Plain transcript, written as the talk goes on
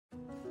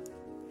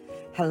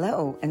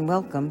Hello and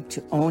welcome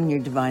to Own Your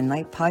Divine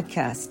Light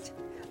podcast.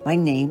 My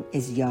name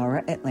is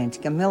Yara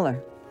Atlantica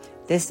Miller.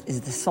 This is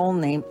the soul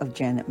name of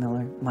Janet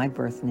Miller, my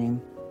birth name.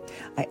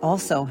 I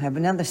also have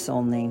another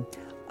soul name,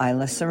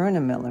 Isla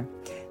Serona Miller.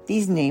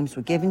 These names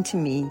were given to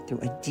me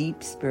through a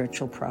deep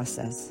spiritual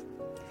process.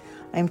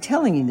 I am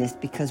telling you this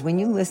because when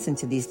you listen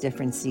to these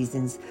different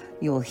seasons,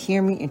 you will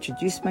hear me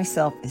introduce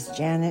myself as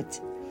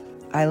Janet,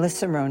 Isla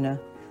Serona,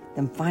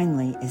 then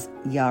finally as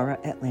Yara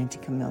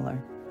Atlantica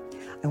Miller.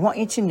 I want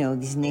you to know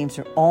these names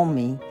are all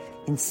me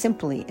and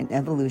simply an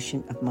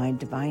evolution of my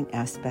divine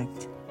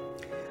aspect.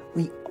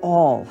 We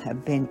all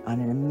have been on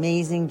an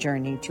amazing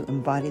journey to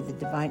embody the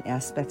divine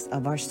aspects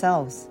of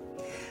ourselves.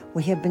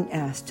 We have been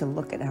asked to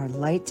look at our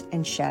light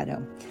and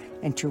shadow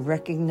and to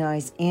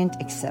recognize and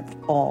accept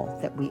all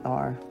that we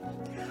are.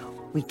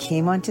 We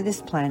came onto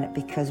this planet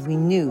because we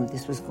knew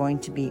this was going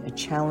to be a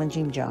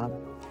challenging job.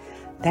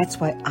 That's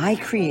why I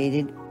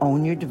created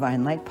Own Your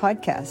Divine Light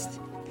podcast.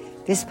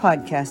 This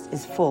podcast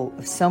is full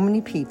of so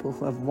many people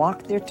who have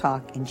walked their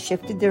talk and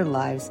shifted their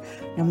lives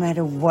no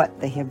matter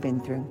what they have been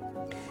through.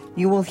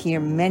 You will hear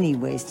many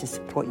ways to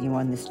support you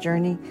on this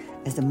journey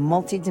as a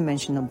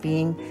multidimensional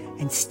being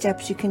and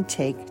steps you can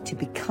take to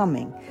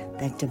becoming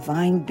that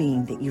divine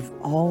being that you've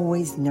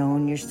always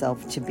known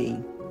yourself to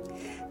be.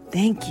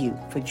 Thank you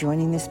for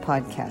joining this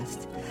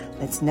podcast.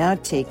 Let's now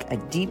take a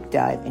deep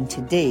dive in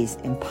today's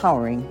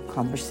empowering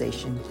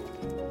conversation.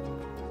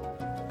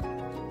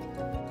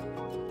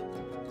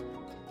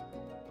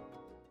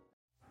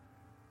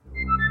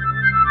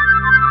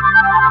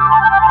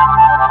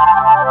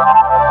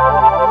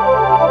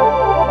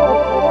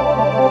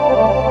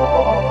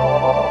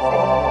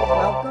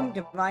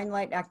 Divine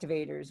Light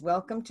Activators.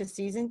 Welcome to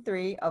Season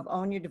 3 of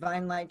Own Your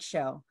Divine Light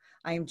Show.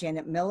 I am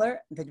Janet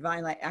Miller, the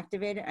Divine Light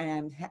Activator,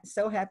 and I'm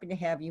so happy to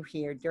have you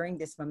here during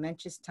this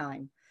momentous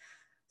time.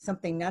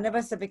 Something none of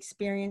us have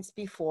experienced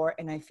before,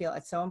 and I feel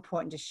it's so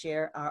important to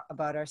share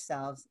about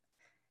ourselves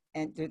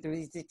and through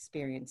these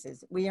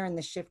experiences. We are in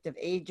the shift of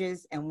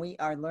ages, and we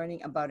are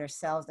learning about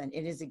ourselves, and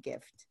it is a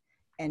gift.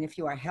 And if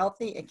you are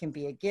healthy, it can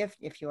be a gift.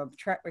 If you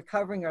are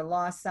recovering or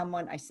lost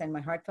someone, I send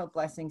my heartfelt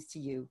blessings to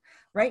you.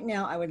 Right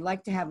now, I would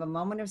like to have a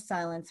moment of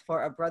silence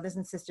for our brothers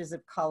and sisters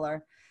of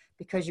color,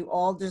 because you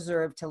all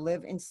deserve to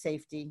live in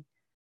safety,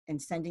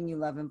 and sending you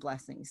love and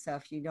blessings. So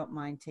if you don't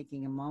mind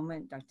taking a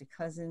moment, Dr.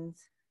 Cousens.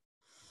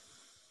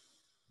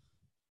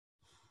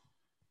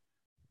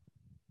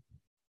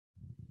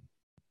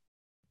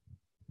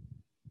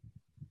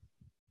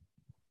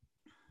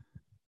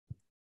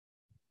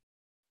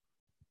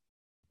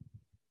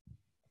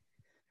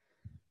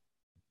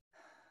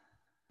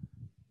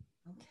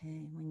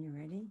 Okay, when you're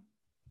ready.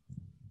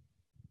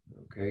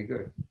 Okay,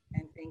 good.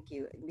 And thank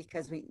you,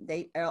 because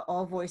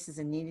all voices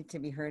are needed to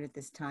be heard at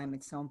this time.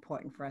 It's so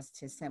important for us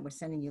to send. We're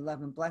sending you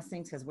love and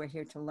blessings because we're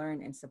here to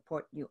learn and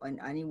support you in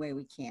any way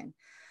we can.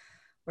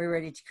 We're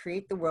ready to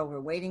create the world we're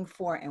waiting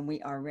for, and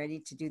we are ready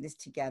to do this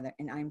together.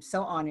 And I'm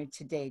so honored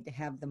today to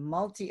have the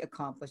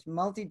multi-accomplished,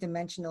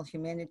 multi-dimensional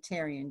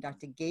humanitarian,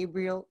 Dr.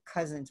 Gabriel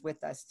Cousens,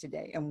 with us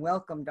today. And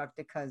welcome,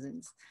 Dr.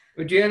 Cousens.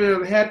 Well, Janet,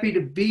 I'm happy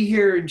to be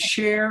here and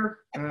share.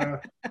 And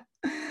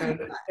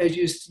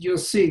as you'll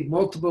see,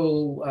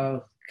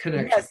 multiple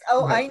connections. Yes.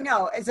 Oh, I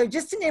know. So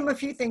just to name a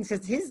few things,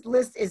 because his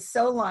list is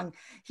so long.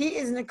 He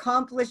is an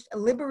accomplished,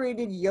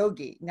 liberated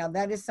yogi. Now,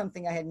 that is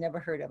something I had never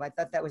heard of. I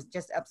thought that was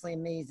just absolutely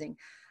amazing.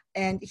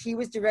 And he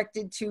was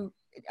directed to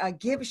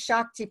give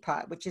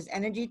Shaktipat, which is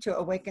energy to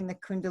awaken the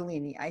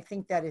Kundalini. I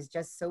think that is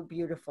just so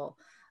beautiful.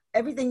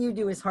 Everything you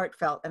do is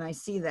heartfelt, and I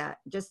see that.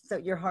 Just so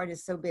your heart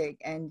is so big,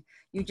 and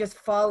you just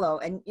follow.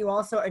 And you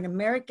also are an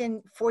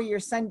American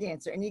 4-year sun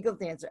dancer, an eagle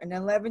dancer, an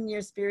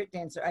 11-year spirit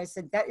dancer. I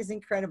said, that is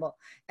incredible.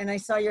 And I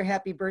saw your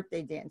happy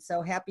birthday dance.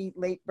 So happy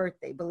late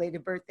birthday,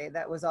 belated birthday.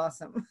 That was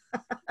awesome.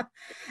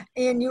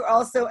 And you're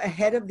also a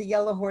head of the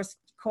Yellow Horse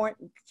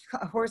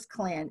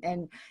Clan.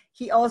 And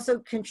he also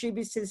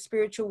contributes to the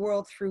spiritual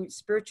world through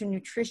spiritual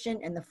nutrition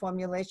and the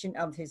formulation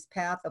of his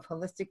path of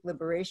holistic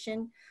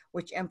liberation,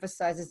 which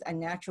emphasizes a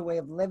natural way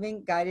of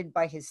living guided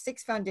by his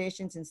 6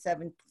 foundations and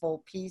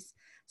 7-fold peace.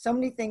 So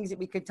many things that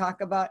we could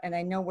talk about, and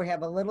I know we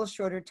have a little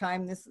shorter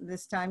time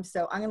this time,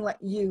 so I'm going to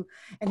let you.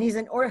 And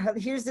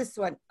here's this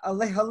one: a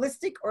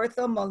holistic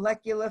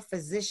orthomolecular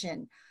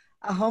physician,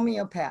 a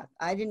homeopath.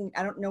 I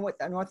don't know what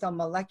an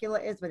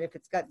orthomolecular is, but if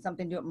it's got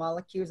something to do with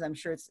molecules, I'm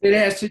sure it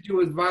has to do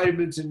with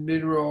vitamins and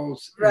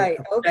minerals. Right.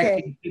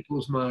 Affecting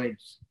people's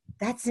minds.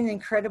 That's an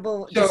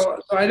incredible. So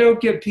I don't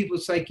give people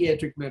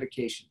psychiatric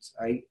medications.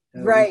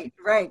 Right.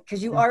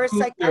 Because you are a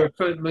psychiatrist. Their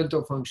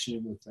fundamental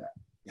functioning with that.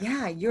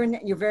 Yeah,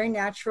 you're very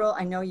natural.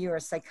 I know you're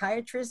a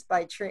psychiatrist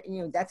by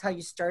that's how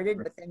you started,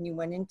 but then you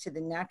went into the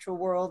natural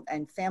world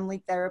and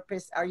family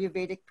therapist,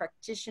 Ayurvedic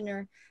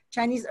practitioner,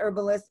 Chinese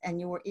herbalist,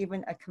 and you were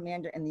even a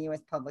commander in the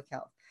U.S. Public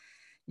Health.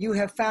 You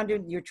have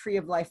founded your Tree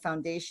of Life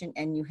Foundation,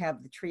 and you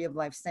have the Tree of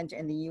Life Center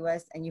in the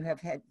U.S., and you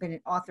have been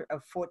an author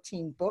of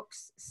 14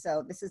 books.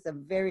 So this is a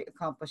very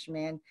accomplished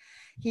man.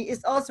 He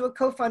is also a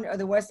co-founder of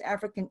the West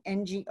African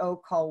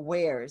NGO called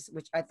WARES,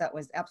 which I thought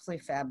was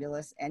absolutely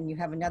fabulous. And you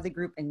have another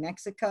group in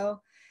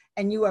Mexico,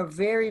 and you are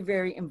very,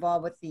 very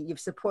involved with you've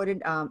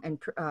supported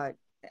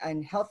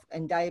and health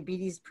and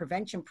diabetes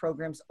prevention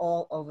programs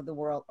all over the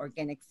world,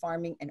 organic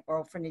farming and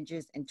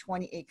orphanages in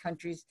 28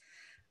 countries.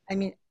 I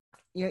mean,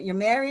 you're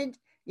married.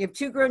 You have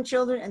 2 grown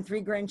children and 3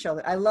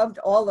 grandchildren. I loved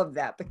all of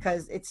that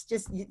because it's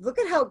just, look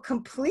at how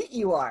complete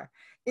you are.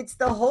 It's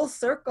the whole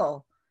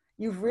circle.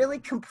 You've really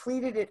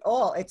completed it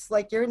all. It's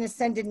like you're an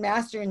ascended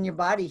master in your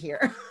body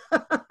here.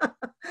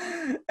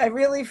 I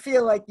really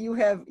feel like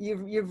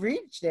you've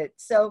reached it.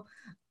 So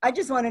I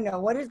just want to know,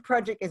 what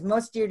project is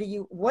most dear to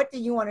you? What do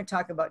you want to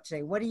talk about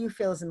today? What do you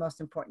feel is the most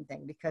important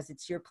thing? Because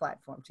it's your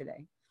platform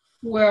today.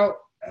 Well,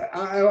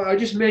 I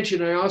just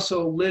mentioned I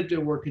also lived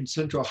and worked in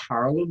Central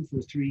Harlem for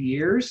 3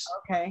 years.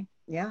 Okay,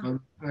 yeah.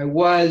 I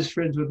was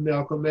friends with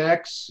Malcolm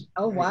X.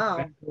 Oh, wow.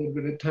 A little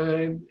bit of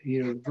time,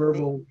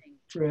 verbal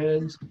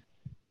friends.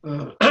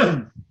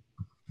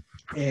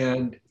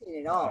 And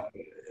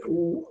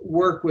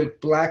work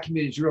with Black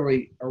communities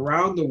really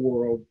around the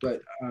world,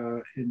 but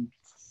in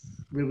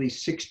really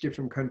 6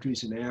 different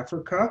countries in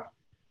Africa.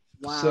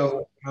 Wow.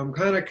 So I'm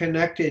kind of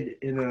connected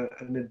in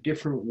a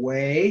different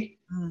way,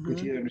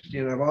 if you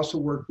understand. I've also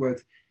worked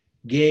with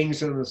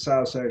gangs on the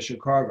south side of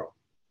Chicago.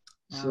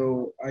 Wow.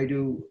 So I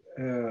do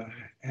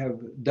have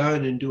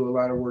done and do a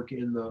lot of work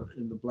in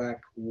the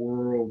Black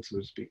world, so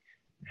to speak,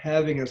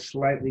 having a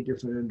slightly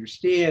different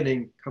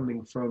understanding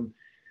coming from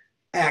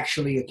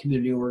actually a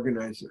community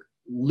organizer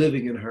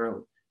living in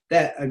Harlem.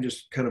 That I'm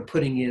just kind of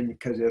putting in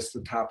because that's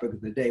the topic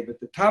of the day. But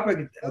the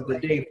topic of the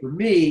day for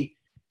me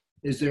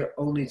is the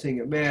only thing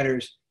that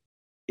matters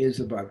is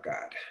about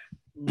God.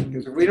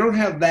 Because if we don't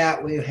have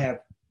that, we have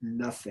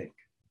nothing.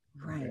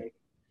 Right. Okay?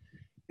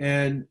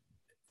 And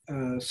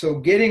so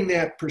getting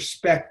that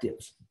perspective,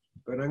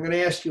 but I'm going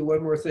to ask you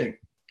one more thing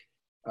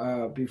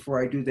before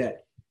I do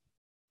that.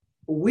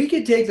 We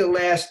could take the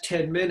last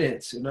 10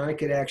 minutes and I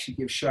could actually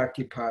give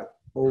Shaktipat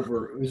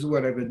over. This is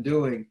what I've been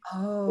doing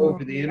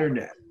over the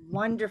internet.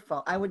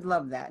 Wonderful. I would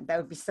love that. That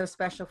would be so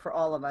special for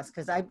all of us,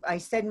 because I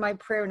said my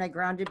prayer and I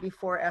grounded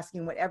before,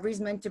 asking whatever he's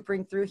meant to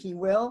bring through, he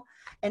will.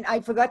 And I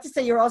forgot to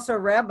say, you're also a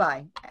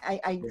rabbi.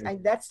 I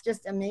that's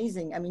just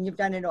amazing. I mean, you've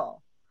done it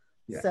all.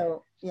 Yeah.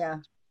 So, yeah.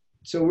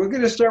 So we're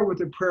going to start with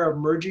the prayer of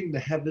merging the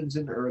heavens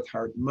and earth,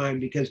 heart and mind,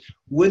 because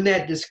when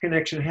that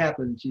disconnection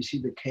happens, you see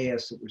the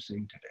chaos that we're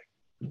seeing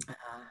today.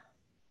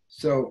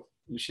 So,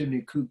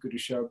 Shini Kukuru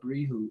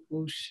Shabrihu,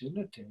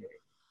 Ushinate. Amen.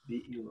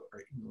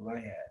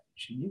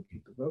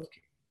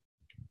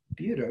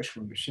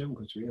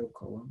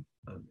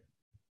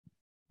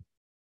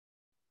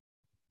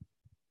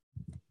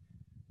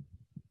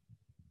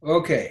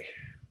 Okay,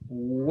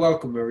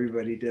 welcome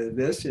everybody to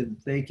this, and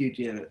thank you,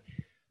 Janet.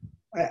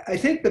 I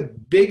think the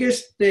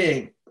biggest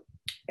thing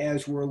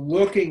as we're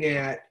looking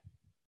at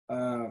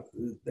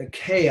the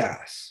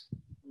chaos,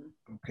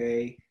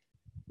 okay,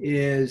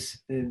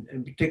 is,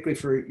 and particularly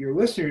for your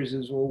listeners,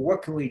 is, well,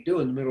 what can we do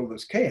in the middle of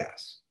this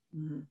chaos?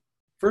 Mm-hmm.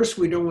 First,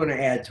 we don't want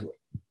to add to it.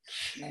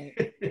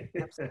 Right.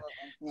 Absolutely.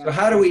 Yeah. So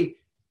how do we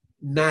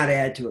not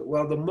add to it?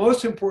 Well, the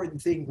most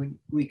important thing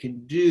we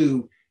can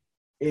do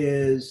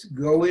is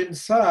go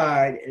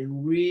inside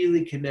and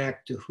really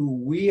connect to who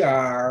we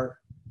are,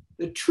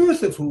 the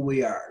truth of who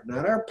we are,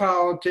 not our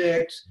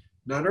politics,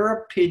 not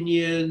our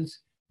opinions,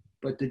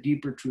 but the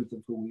deeper truth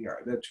of who we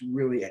are. That's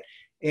really it.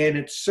 And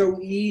it's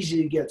so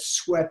easy to get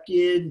swept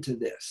into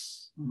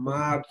this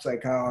mob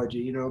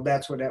psychology.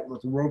 That's what happened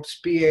with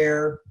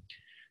Robespierre.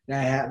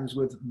 That happens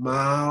with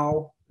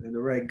Mao and the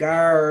Red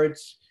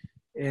Guards.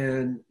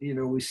 And,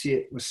 we see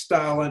it with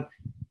Stalin.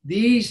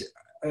 These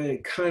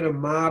kind of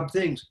mob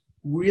things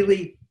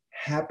really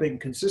happen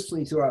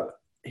consistently throughout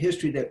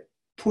history that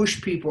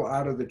push people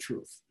out of the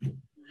truth.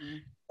 Mm-hmm.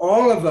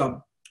 All of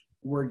them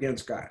were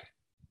against God.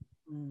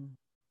 Mm.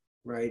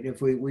 Right?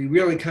 If we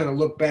really kind of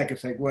look back,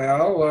 it's like,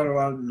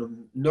 well,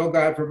 no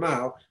God for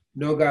Mao,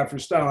 no God for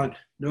Stalin,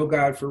 no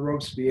God for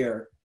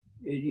Robespierre.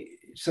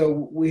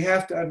 So we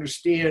have to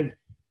understand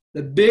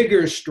the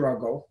bigger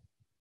struggle,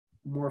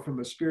 more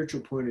from a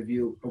spiritual point of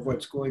view, of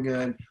what's going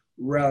on,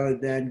 rather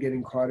than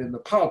getting caught in the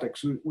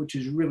politics, which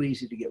is really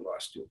easy to get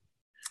lost to.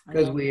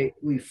 Because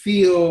we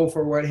feel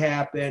for what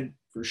happened,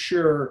 for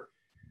sure.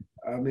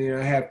 I mean,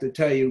 I have to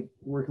tell you,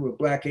 working with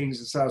Black gangs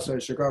in South Side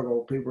of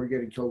Chicago, people are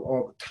getting killed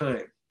all the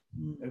time.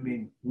 I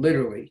mean,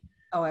 literally.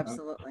 Oh,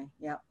 absolutely.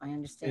 Yeah, I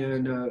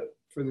understand. And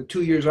for the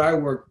 2 years I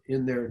worked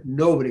in there,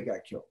 nobody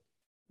got killed.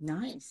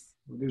 Nice.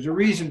 There's a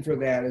reason for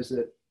that, is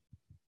that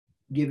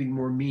giving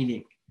more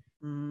meaning.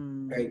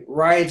 Right?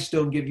 Riots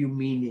don't give you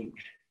meaning.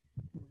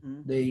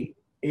 Mm-hmm. They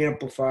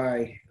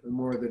amplify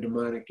more of the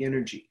demonic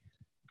energy.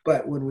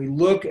 But when we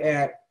look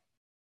at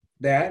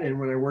that, and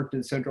when I worked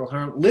in Central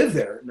Harlem, lived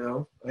there.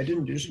 No, I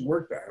didn't just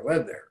work there. I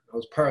lived there. I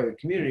was part of the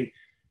community.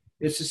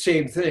 It's the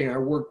same thing. I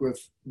work with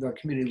the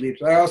community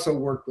leaders. I also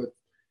work with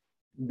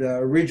the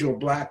original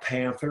Black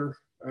Panther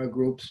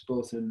groups,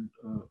 both in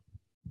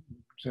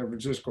San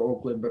Francisco,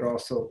 Oakland, but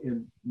also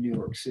in New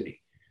York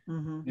City.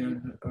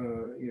 And,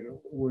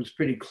 was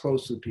pretty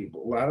close to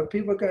people. A lot of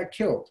people got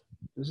killed.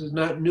 This is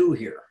not new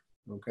here,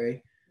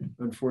 okay,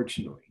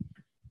 unfortunately.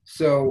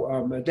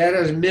 So that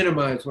doesn't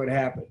minimize what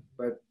happened,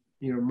 but,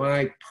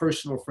 my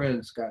personal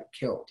friends got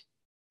killed.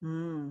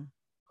 Wow.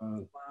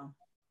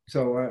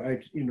 So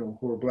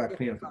who are Black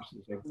Panthers.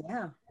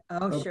 Yeah.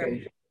 Oh, okay.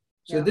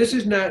 Sure. So this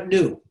is not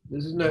new.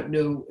 This is not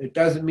new. It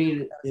doesn't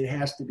mean it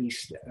has to be,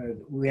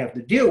 we have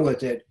to deal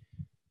with it,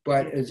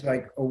 but it's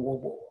like,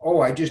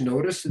 I just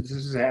noticed that this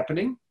is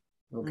happening.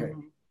 Okay.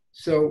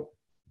 So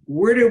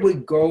where do we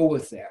go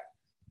with that?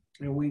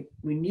 And we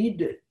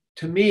need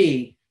to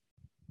me,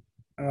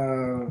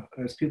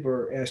 as people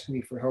are asking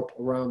me for help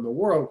around the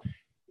world,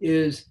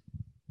 is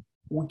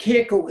we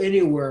can't go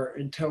anywhere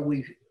until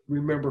we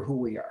remember who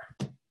we are.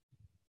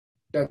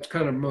 That's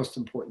kind of the most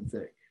important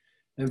thing.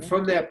 And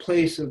from that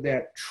place of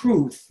that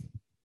truth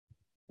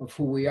of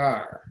who we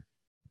are,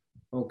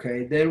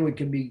 okay, then we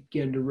can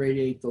begin to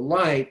radiate the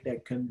light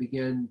that can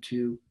begin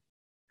to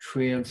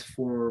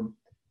transform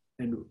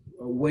and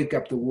wake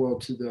up the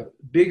world to the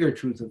bigger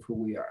truth of who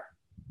we are.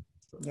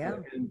 Yeah.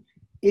 And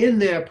in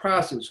that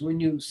process, when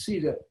you see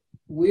that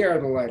we are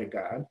the light of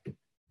God,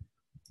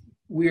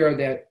 we are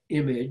that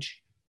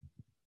image,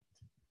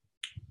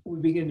 we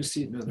begin to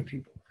see it in other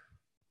people.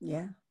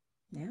 Yeah.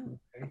 Yeah.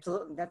 Okay.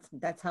 Absolutely.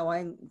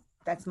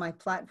 That's my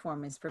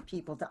platform, is for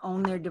people to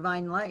own their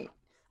divine light.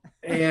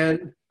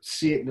 And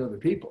see it in other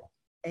people.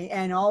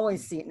 And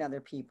always see it in other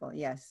people.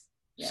 Yes.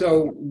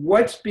 So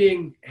what's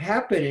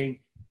happening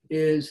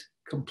is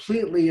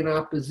completely in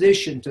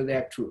opposition to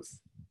that truth.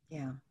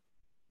 Yeah.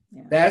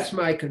 That's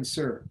my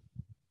concern.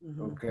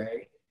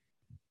 Okay.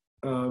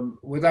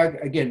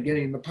 Without, again,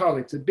 getting into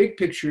politics, the big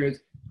picture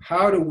is,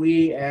 how do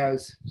we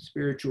as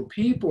spiritual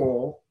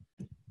people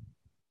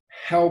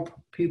help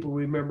people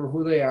remember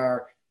who they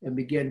are and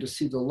begin to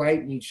see the light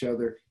in each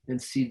other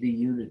and see the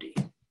unity?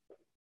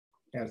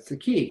 That's the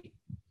key.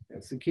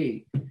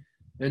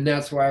 And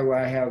that's why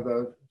I have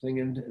the thing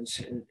in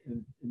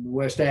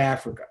West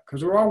Africa,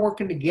 because we're all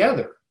working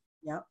together.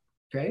 Yeah.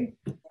 Okay.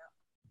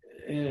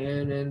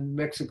 And in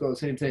Mexico,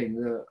 same thing.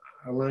 The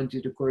Alliance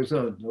de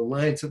Corazon, the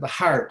Alliance of the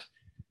Heart.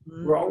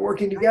 We're all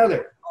working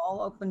together.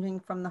 All opening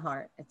from the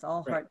heart. It's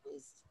all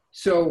heart-based.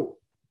 So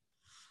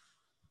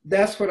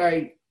that's what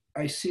I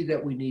see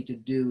that we need to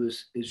do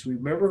is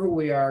remember who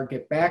we are,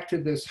 get back to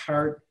this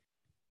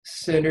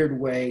heart-centered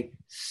way,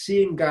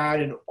 seeing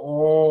God in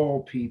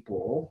all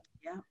people.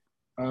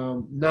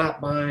 Not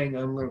buying,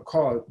 I'm going to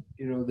call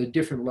it, the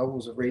different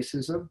levels of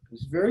racism.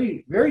 It's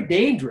very, very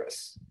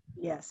dangerous.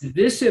 Yes.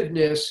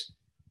 Divisiveness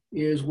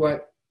is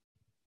what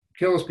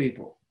kills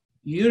people.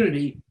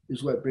 Unity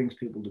is what brings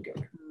people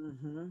together.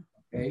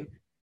 Okay?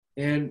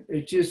 And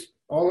it's just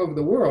all over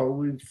the world,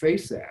 we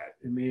face that.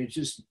 I mean, it's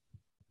just,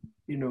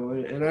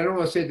 and I don't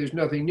want to say there's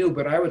nothing new,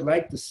 but I would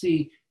like to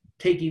see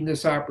taking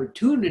this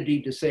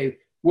opportunity to say,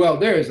 well,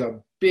 there's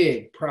a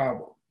big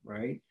problem,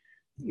 right?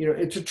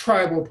 It's a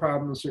tribal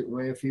problem in a certain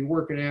way. If you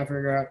work in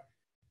Africa,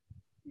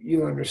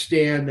 you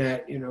understand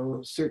that,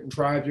 certain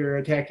tribes are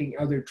attacking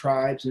other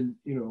tribes, and,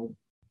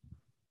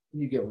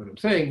 you get what I'm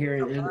saying here.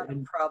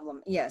 And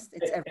problem. Yes.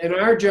 And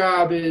our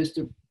job is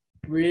to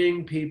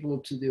bring people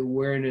to the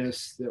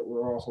awareness that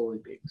we're all holy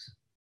beings.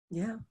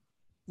 Yeah.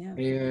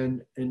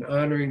 And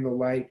honoring the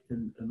light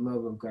and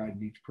love of God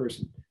in each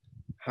person.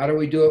 How do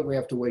we do it? We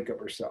have to wake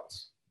up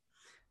ourselves.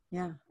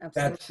 Yeah,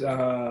 absolutely.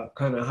 That's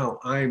kind of how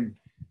I'm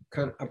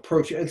kind of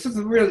approaching it. It's just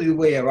really the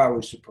way I've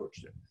always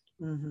approached it.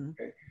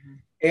 Okay.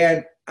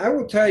 And I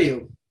will tell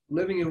you,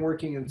 living and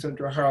working in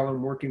Central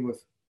Harlem, working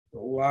with a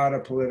lot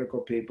of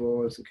political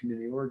people as a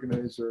community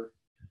organizer,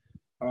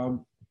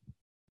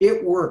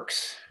 it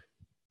works.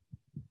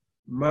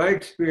 My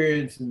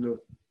experience in the,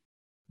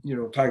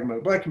 talking about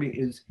the Black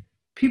community is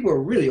people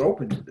are really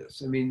open to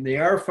this. I mean, they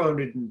are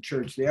founded in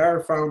church. They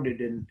are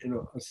founded in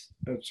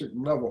a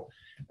certain level.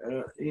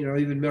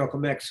 Even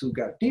Malcolm X, who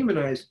got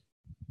demonized,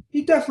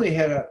 he definitely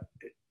had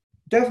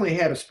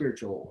a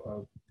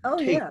spiritual.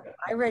 Yeah,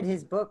 I read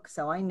his book,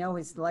 so I know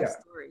his life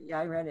story. Yeah,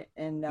 I read it,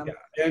 and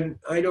and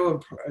I know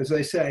him. As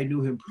I said, I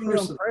knew him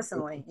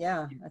personally.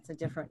 Yeah, that's a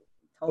different.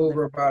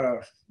 Over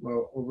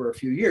a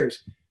few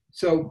years.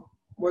 So,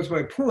 what's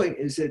my point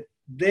is that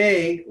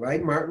they,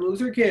 like Martin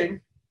Luther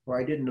King, who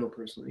I didn't know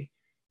personally,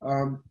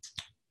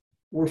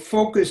 were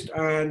focused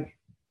on,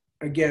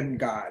 again,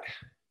 God.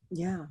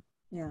 Yeah.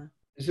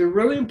 It's a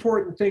really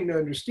important thing to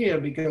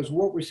understand, because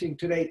what we're seeing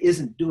today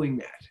isn't doing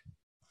that.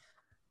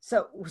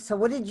 So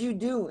what did you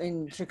do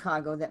in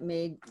Chicago that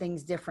made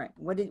things different?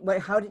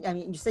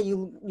 You say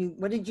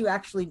what did you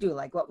actually do?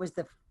 Like, what was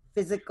the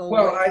physical?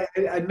 Well, I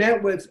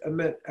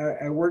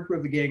worked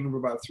with a gang of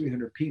about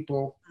 300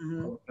 people,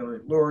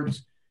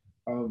 Lords,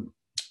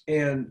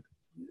 and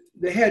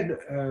they had,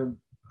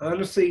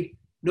 honestly,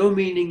 no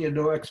meaning and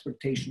no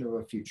expectation of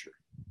a future.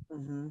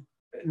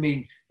 I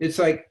mean, it's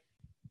like,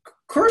 of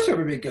course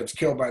everybody gets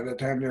killed by the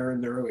time they're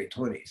in their early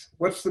 20s.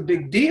 What's the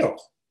big deal?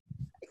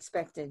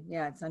 expected.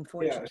 Yeah, it's Yeah.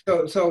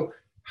 unfortunate. So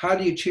how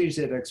do you change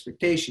that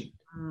expectation?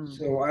 Mm.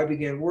 So I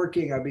began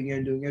working. I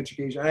began doing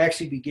education. I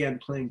actually began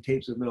playing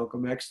tapes of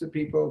Malcolm X to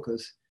people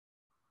because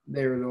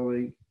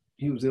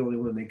he was the only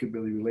one they could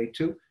really relate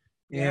to.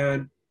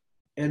 Yeah.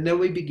 And then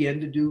we began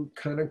to do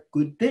kind of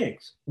good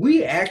things.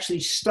 We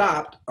actually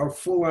stopped a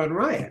full-on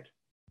riot.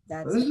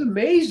 That's This is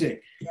amazing.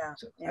 yeah.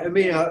 I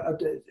mean,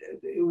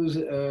 it was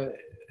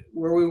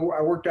where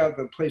I worked out at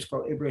a place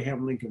called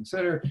Abraham Lincoln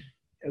Center.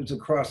 It was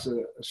across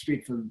a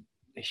street from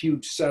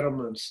huge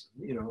settlements.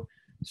 You know,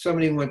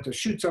 somebody went to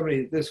shoot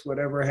somebody. This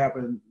whatever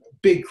happened.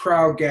 Big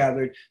crowd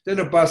gathered. Then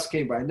a bus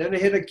came by, and then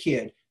it hit a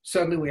kid.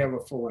 Suddenly, we have a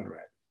full-on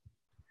riot.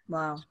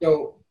 Wow.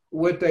 So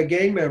with the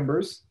gang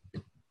members,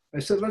 I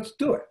said, let's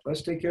do it.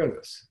 Let's take care of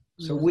this.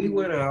 So we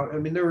went out. I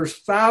mean, there was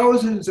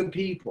thousands of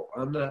people.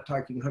 I'm not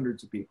talking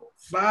hundreds of people.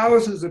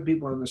 Thousands of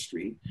people on the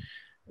street.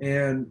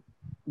 And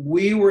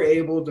we were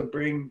able to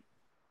bring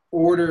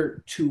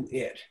order to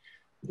it.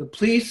 The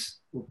police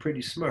were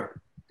pretty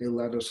smart. They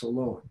let us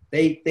alone.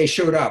 They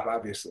showed up,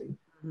 obviously.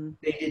 Mm-hmm.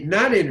 They did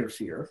not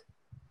interfere.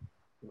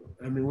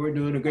 I mean, we're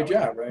doing a good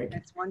job, right?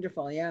 That's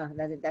wonderful. Yeah.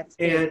 That's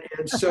and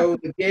so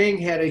the gang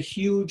had a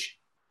huge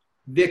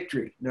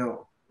victory.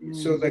 Now,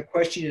 so the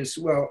question is,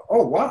 well,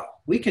 oh, wow,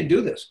 we can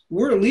do this.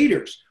 We're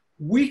leaders.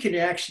 We can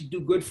actually do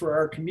good for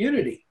our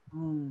community.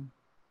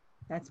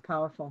 That's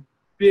powerful.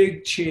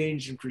 Big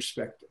change in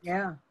perspective.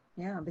 Yeah,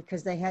 yeah,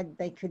 because they had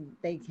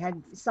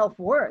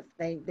self-worth.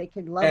 They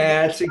could love.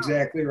 That's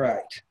exactly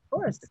right. Of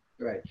course.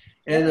 Right.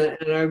 And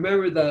I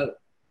remember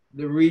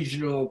the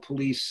regional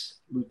police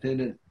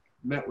lieutenant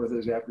met with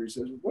us after. He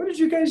says, "What did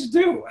you guys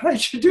do? How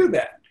did you do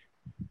that?"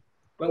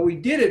 But we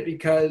did it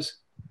because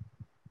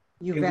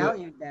you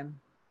valued them.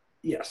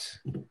 Yes.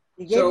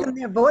 You gave them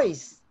their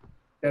voice.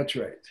 That's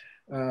right.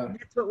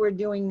 That's what we're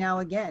doing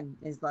now again,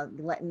 is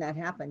letting that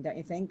happen, don't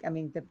you think? I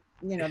mean,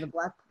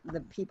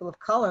 the people of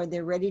color,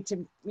 they're ready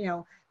to,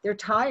 they're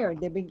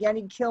tired. They've been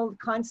getting killed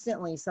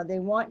constantly. So they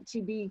want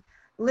to be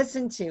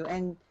listened to.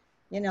 And,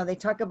 they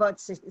talk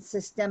about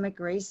systemic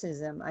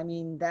racism. I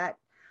mean, that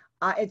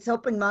it's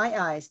opened my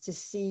eyes to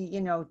see,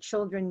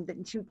 children,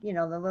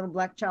 the little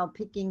black child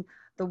picking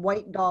the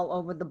white doll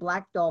over the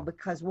black doll.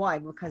 Because why?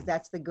 Because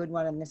that's the good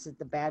one and this is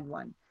the bad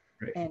one.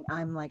 Right. And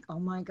I'm like, oh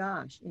my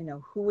gosh,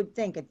 who would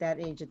think at that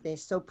age that they're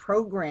so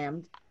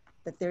programmed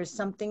that there's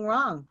something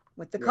wrong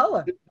with the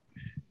color?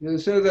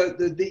 So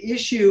the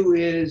issue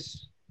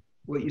is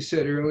what you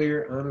said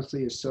earlier,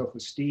 honestly, is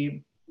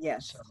self-esteem,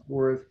 yes,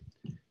 self-worth,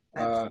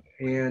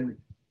 and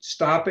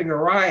stopping a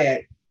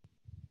riot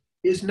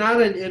is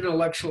not an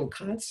intellectual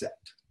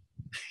concept.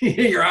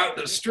 You're out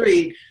in the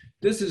street.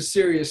 This is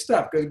serious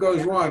stuff because it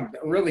goes wrong.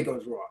 It really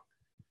goes wrong.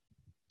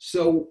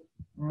 So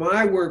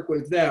my work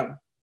with them,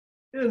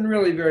 and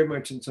really very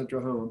much in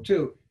Central Harlem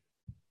too,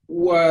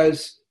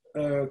 was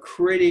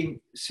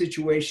creating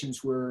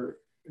situations where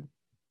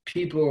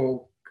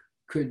people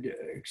could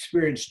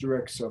experience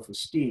direct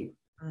self-esteem.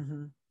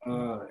 Mm-hmm.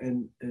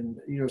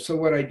 So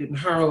what I did in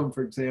Harlem,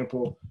 for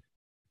example,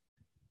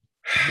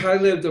 I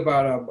lived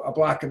about a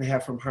block and a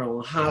half from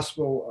Harlem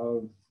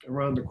Hospital,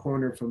 around the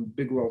corner from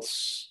Bigwell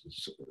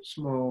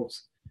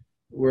Smalls,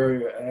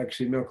 where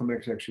actually Malcolm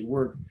X actually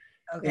worked.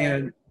 Okay.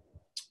 And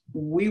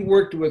we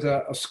worked with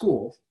a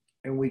school,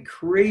 and we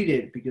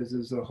created, because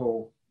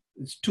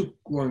it's too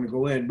long to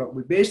go in, but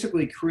we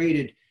basically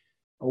created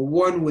a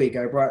 1 week.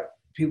 I brought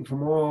people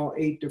from all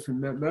 8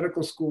 different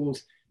medical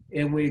schools,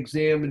 and we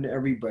examined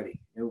everybody.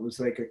 It was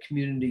like a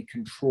community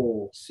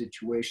control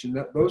situation.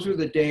 Those were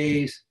the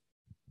days.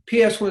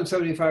 PS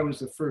 175 was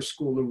the first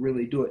school to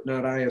really do it,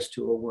 not IS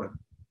 201,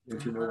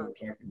 if you know what I'm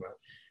talking about.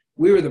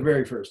 We were the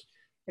very first.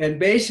 And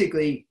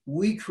basically,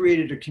 we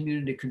created a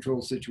community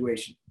control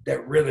situation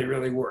that really,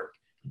 really worked.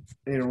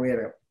 We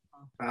had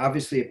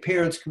obviously a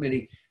parents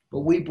committee, but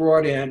we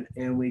brought in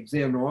and we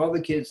examined all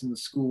the kids in the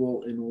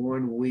school in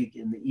 1 week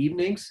in the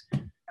evenings.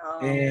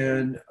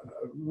 And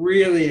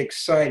really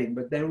exciting.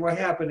 But then what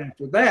happened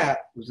after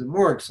that was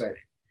more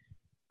exciting.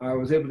 I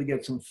was able to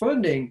get some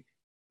funding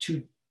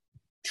to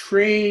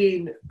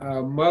train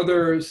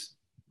mothers,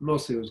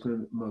 mostly it was going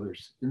to be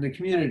mothers in the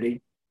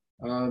community,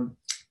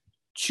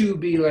 to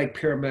be like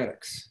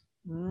paramedics.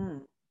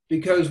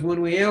 Because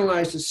when we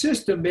analyzed the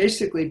system,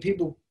 basically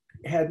people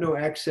had no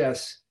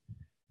access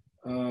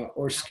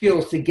or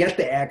skills to get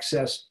the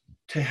access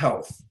to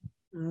health.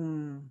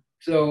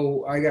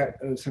 So I got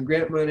some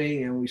grant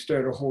money, and we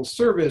started a whole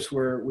service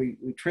where we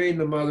trained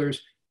the mothers.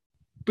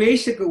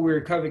 Basically, we were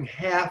covering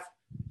half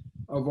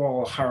of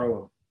all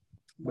Harlem.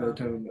 By the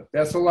time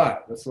that's a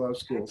lot. That's a lot of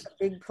schools. That's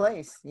a big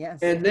place, yes.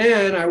 And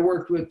then I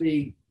worked with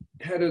the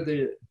head of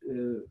the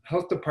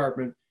health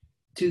department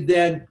to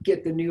then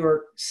get the New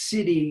York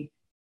City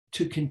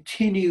to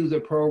continue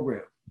the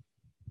program.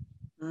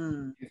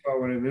 You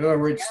follow what I mean? In other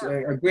words,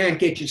 a grant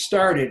gets you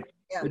started,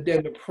 but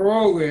then the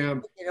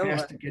program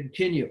has to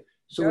continue.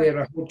 So we had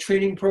a whole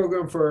training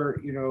program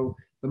for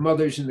the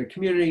mothers in the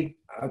community.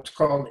 It's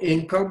called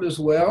Income as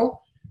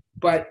well,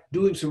 but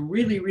doing some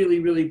really,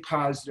 really, really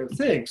positive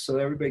things. So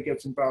everybody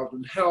gets involved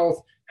in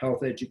health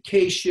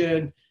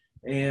education,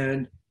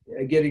 and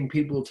getting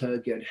people to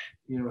get,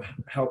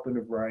 help in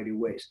a variety of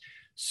ways.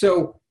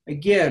 So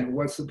again,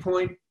 what's the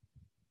point?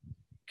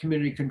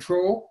 Community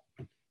control,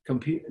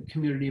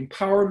 community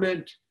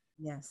empowerment,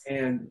 Yes.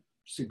 and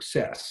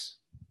success.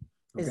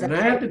 Okay? Is And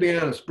I have to be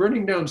honest,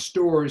 burning down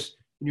stores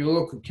in your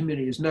local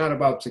community is not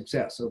about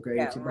success. Okay,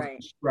 Yeah, it's about right.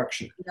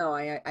 destruction. No,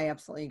 I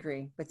absolutely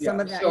agree. But Yeah. some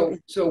of that.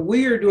 So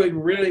we are doing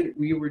really,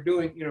 we were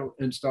doing,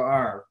 and still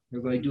are,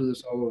 because I do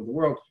this all over the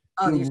world,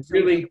 doing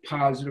really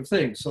positive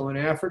things. So in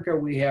Africa,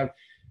 we have,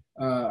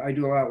 I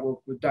do a lot of work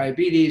with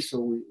diabetes.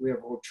 So we have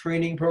a whole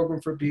training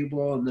program for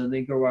people, and then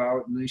they go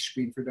out and they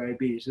screen for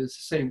diabetes. It's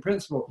the same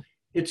principle.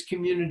 It's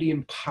community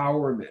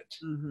empowerment.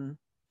 Mm-hmm.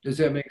 Does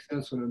that make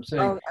sense what I'm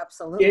saying? Oh,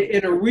 absolutely.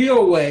 In a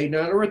real way,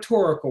 not a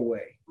rhetorical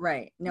way.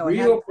 Right. No,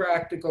 real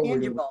practical,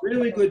 tangible.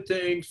 Really good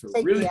things for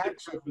really good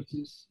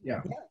purposes.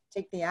 Yeah. Yeah.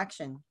 Take the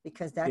action,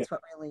 because that's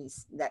what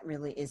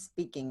really is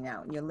speaking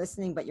now. You're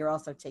listening, but you're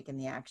also taking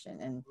the action.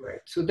 And right.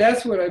 So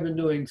that's what I've been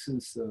doing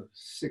since the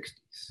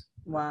 60s.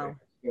 Wow. Okay.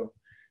 So,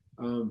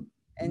 and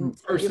I'm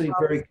personally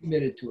very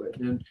committed to it,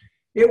 and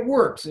it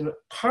works. And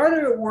part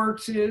of it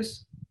works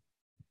is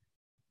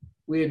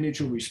we have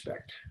mutual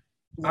respect.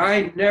 Yes.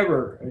 I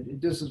never,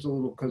 this is a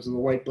little because of the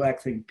white-black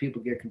thing, people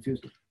get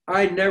confused.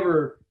 I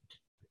never,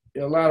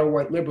 a lot of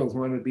white liberals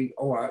want to be,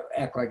 I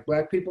act like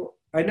black people.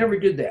 I never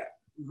did that.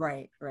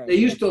 Right. They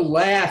used to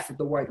laugh at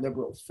the white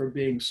liberals for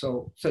being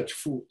such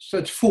fools,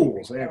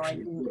 actually. I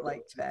didn't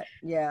like that.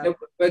 Yeah.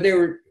 But they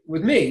were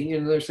with me,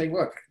 they're saying,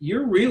 look,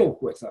 you're real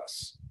with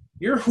us.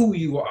 You're who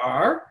you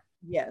are.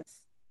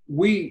 Yes.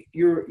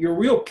 You're a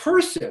real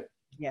person.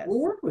 Yes.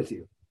 We'll work with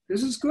you.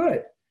 This is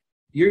good.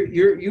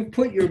 You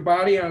put your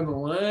body on the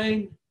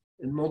line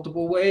in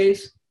multiple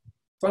ways.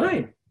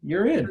 Fine,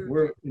 you're in.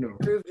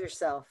 Proved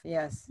yourself.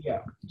 Yes.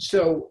 Yeah.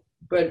 So,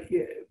 but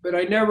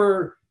I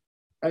never.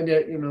 I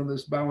get,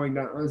 this bowing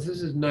down. This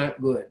is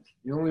not good.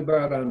 You only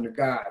bow down to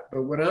God.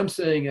 But what I'm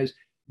saying is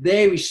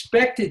they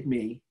respected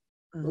me,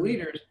 the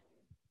leaders,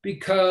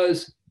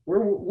 because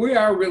we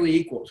are really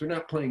equals. We're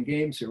not playing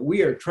games here.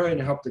 We are trying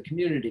to help the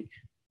community.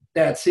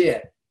 That's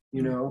it.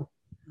 If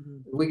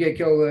we get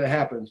killed, it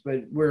happens.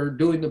 But we're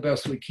doing the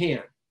best we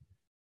can.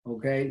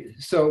 Okay.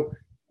 So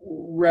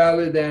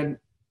rather than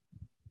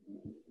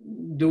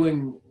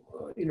doing,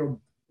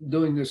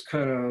 doing this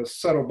kind of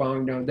subtle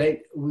bowing down,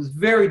 it was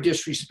very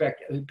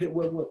disrespectful.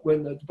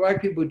 When the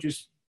black people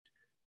just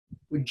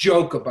would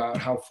joke about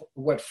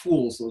what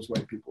fools those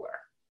white people are,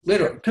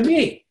 literally, to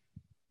me.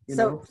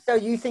 So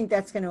you think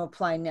that's going to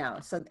apply now?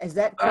 So is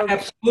that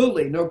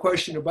absolutely, no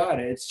question about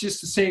it. It's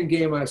just the same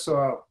game I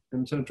saw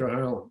in Central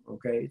Harlem.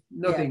 Okay,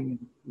 nothing.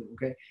 Yeah.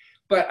 Okay,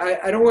 but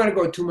I don't want to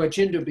go too much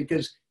into it,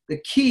 because the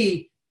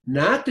key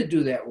not to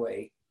do that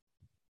way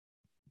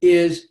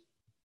is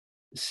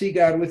see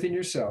God within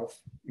yourself,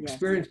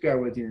 experience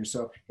God within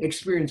yourself,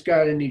 experience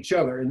God in each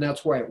other, and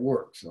that's why it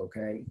works.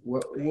 Okay,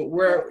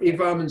 if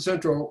I'm in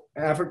Central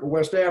Africa,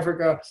 West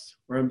Africa,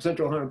 or I'm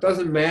Central Harlem, it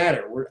doesn't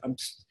matter.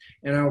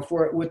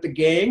 With the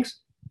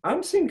gangs,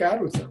 I'm seeing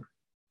God with them.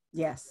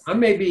 Yes, I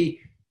may be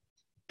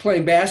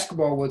playing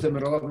basketball with them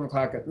at 11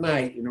 o'clock at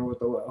night, with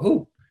the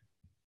hoop,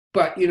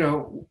 but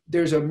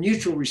there's a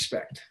mutual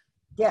respect.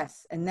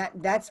 Yes, and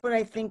that's what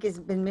I think has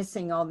been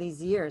missing all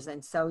these years.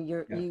 And so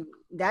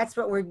that's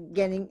what we're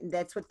getting.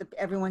 That's what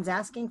everyone's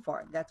asking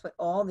for. That's what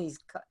all these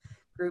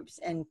groups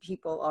and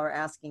people are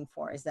asking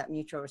for, is that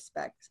mutual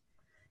respect,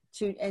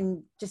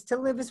 and just to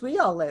live as we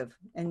all live,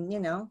 and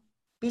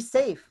be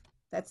safe.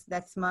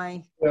 That's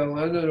my. Well,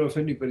 I don't know if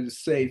anybody's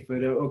safe,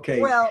 but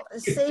okay. Well,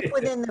 safe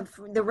within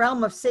the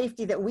realm of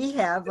safety that we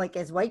have, like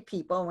as white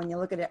people. When you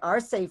look at it, our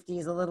safety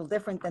is a little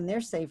different than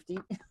their safety.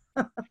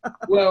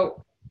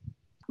 Well.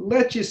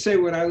 Let's just say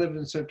when I lived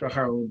in Central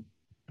Harlem,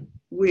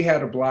 we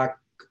had a block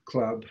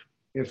club.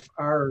 If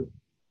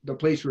the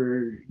place we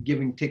were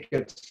giving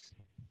tickets,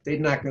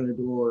 they'd knock on the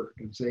door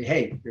and say,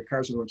 "Hey, your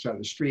car's on the side of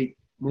the street.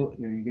 You're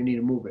going to need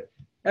to move it."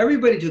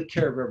 Everybody took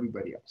care of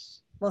everybody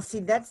else. Well, see,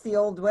 that's the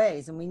old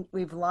ways, and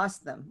we've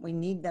lost them. We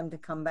need them to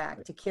come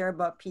back, to care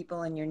about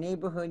people in your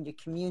neighborhood, your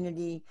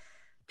community.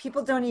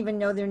 People don't even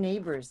know their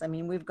neighbors. I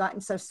mean, we've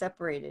gotten so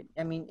separated.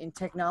 I mean, and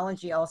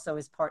technology also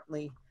is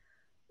partly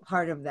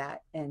part of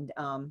that, and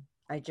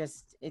like so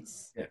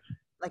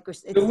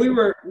we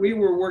were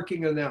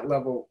working on that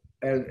level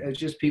as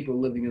just people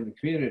living in the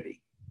community,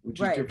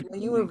 which is different.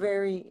 Well, you were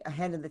very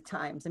ahead of the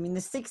times. I mean, the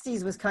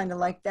 60s was kind of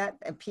like that,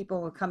 and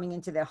people were coming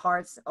into their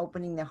hearts,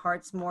 opening their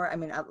hearts more. I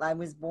mean, I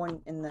was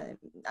born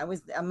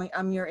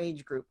I'm your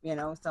age group,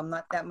 so I'm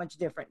not that much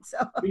different. So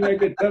yeah,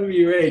 good. Tell me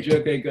your age.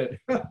 Okay, good.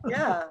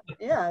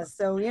 yeah.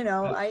 So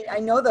I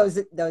know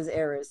those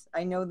eras.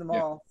 I know them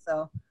all.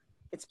 So.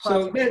 It's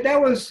so that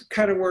was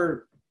kind of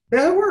where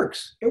that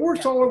works. It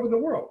works all over the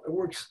world. It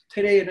works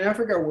today in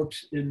Africa. It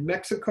works in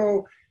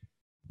Mexico.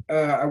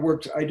 I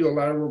do a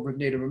lot of work with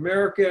Native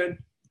American.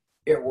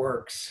 It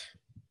works.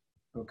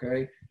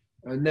 Okay,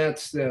 and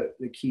that's the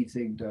key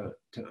thing to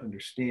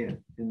understand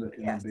in the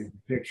big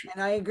picture.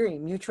 And I agree.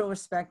 Mutual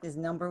respect is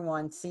number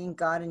one. Seeing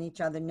God in each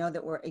other. Know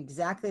that we're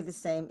exactly the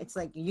same. It's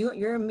like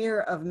you're a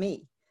mirror of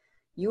me.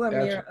 You are a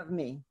mirror Absolutely. of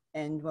me.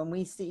 And when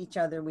we see each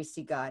other, we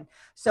see God.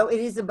 So it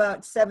is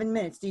about 7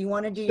 minutes. Do you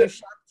want to do your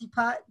Shakti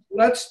pot?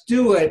 Let's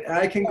do it.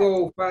 I can Yes.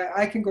 go.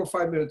 I can go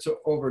 5 minutes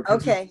over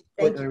because it's Okay.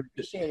 Thank you. important.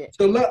 Appreciate it.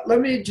 So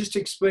let me just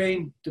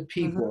explain to Mm-hmm.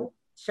 people,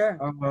 Sure.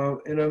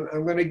 and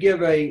I'm going to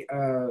give a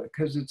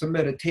because it's a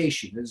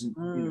meditation, isn't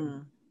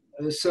Mm.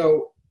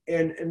 so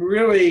and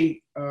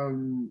really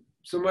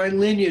so my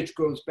lineage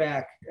goes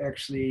back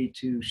actually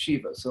to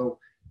Shiva. So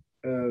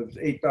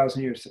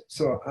 8,000 years.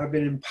 So I've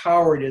been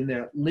empowered in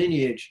that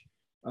lineage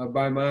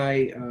by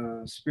my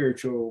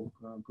spiritual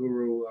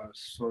guru,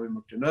 Swami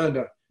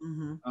Muktananda,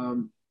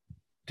 Mm-hmm.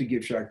 to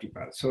give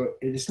Shaktipat. So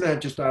it's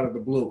not just out of the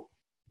blue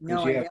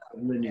because No, you I have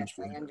know. lineage Yes,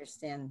 I behind it.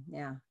 understand.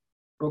 Yeah.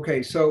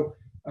 Okay, so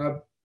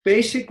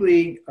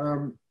basically,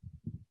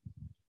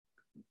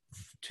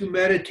 to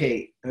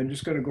meditate, I'm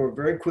just going to go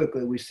very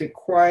quickly. We sit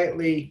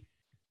quietly.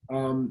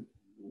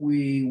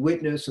 We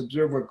witness,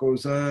 observe what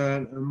goes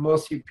on. And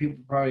most of you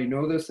people probably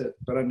know this,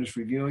 but I'm just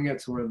reviewing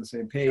it so we're on the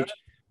same Sure. page.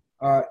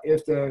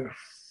 If the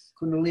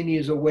Kundalini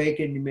is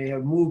awakened, you may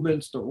have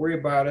movements. Don't worry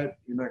about it.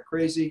 You're not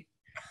crazy,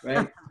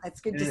 right? That's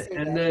good to say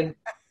And that. then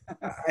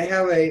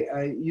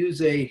I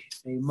use a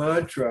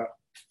mantra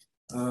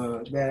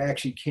that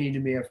actually came to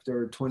me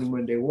after a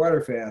 21-day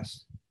water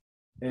fast.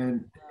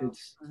 And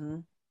it's Mm-hmm.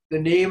 the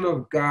name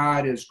of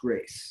God is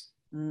grace,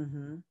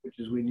 Mm-hmm. which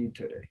is we need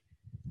today.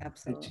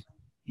 Absolutely. It's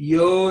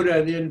Yod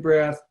on the in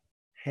breath,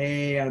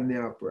 Hey on the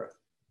out breath,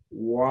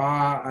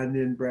 Wa on the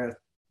in breath,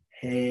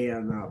 Hey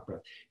on the out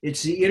breath.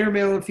 It's the inner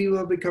male and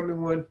female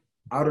becoming one,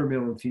 outer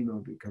male and female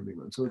becoming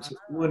one. So it's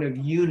one of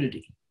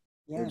unity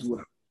as Yes.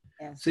 well.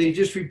 Yes. So you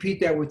just repeat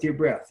that with your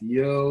breath,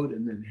 Yod,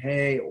 and then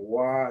Hey,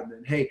 Wa, and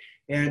then Hey.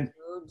 And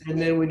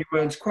then when your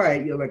mind's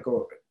quiet, you let go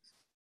of it.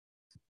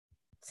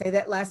 Say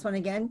that last one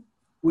again.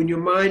 When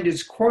your mind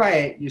is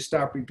quiet, you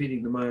stop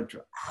repeating the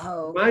mantra.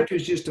 Oh, The mantra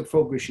is just to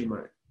focus your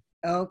mind.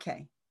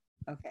 okay.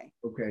 Okay.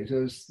 Okay,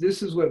 so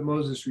this is what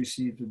Moses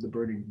received with the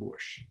burning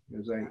bush.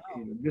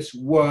 This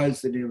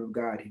was the name of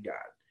God he got.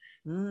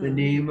 The Mm.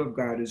 name of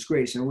God is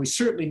grace, and we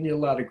certainly need a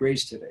lot of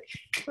grace today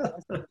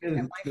And in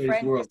my today's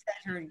friend world. just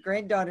had her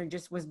granddaughter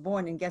just was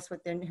born, and guess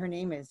what her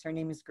name is? Her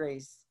name is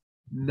Grace.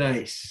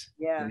 Nice.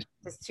 Yeah, Nice.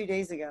 just 2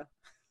 days ago.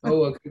 Oh,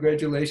 well,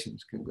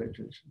 congratulations.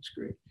 Congratulations.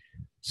 Great.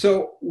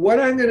 So what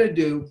I'm going to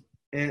do,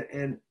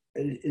 and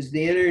is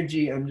the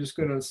energy, I'm just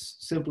going to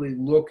simply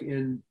look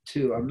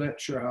into, I'm not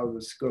sure how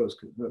this goes,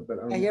 but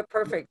Yeah, you're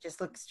perfect. Just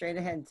look straight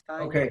ahead. It's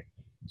fine. okay.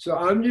 So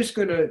I'm just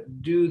going to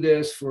do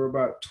this for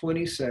about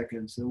 20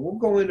 seconds, and we'll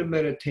go into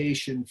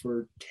meditation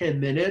for 10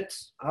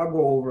 minutes. I'll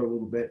go over a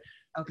little bit,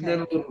 and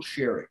then Okay. a little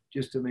sharing,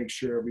 just to make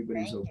sure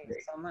everybody's Thank you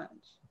okay. so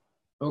much.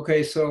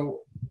 Okay,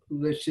 so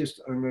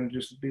I'm going to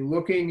just be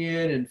looking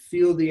in and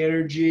feel the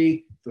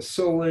energy, the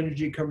soul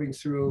energy coming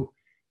through,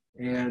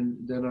 and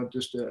then I'll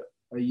just a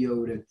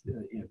yod at the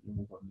end.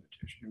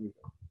 Here we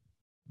go.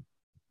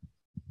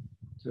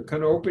 So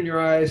kind of open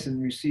your eyes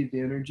and receive the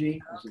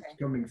energy as it's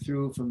coming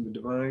through from the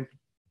divine.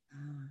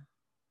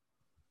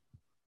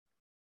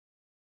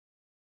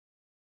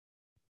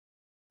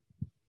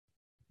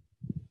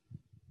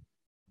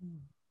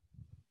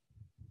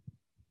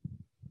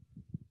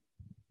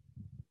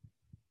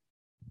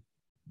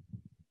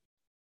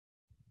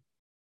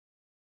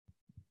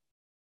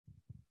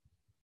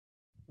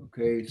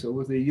 Okay, so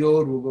with the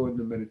yod, we'll go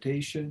into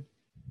meditation.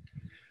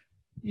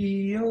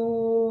 Yo.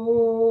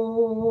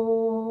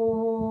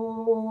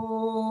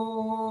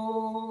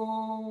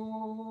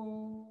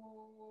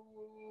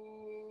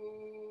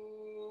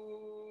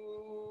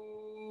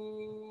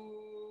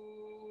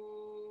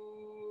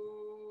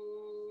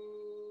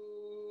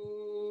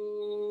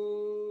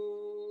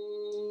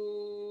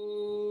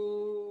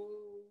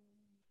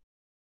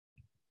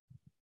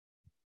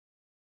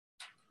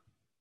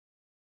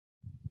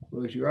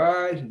 Close your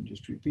eyes and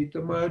just repeat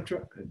the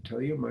mantra until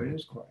your mind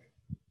is quiet.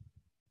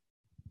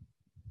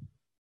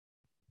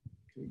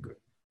 Okay, good.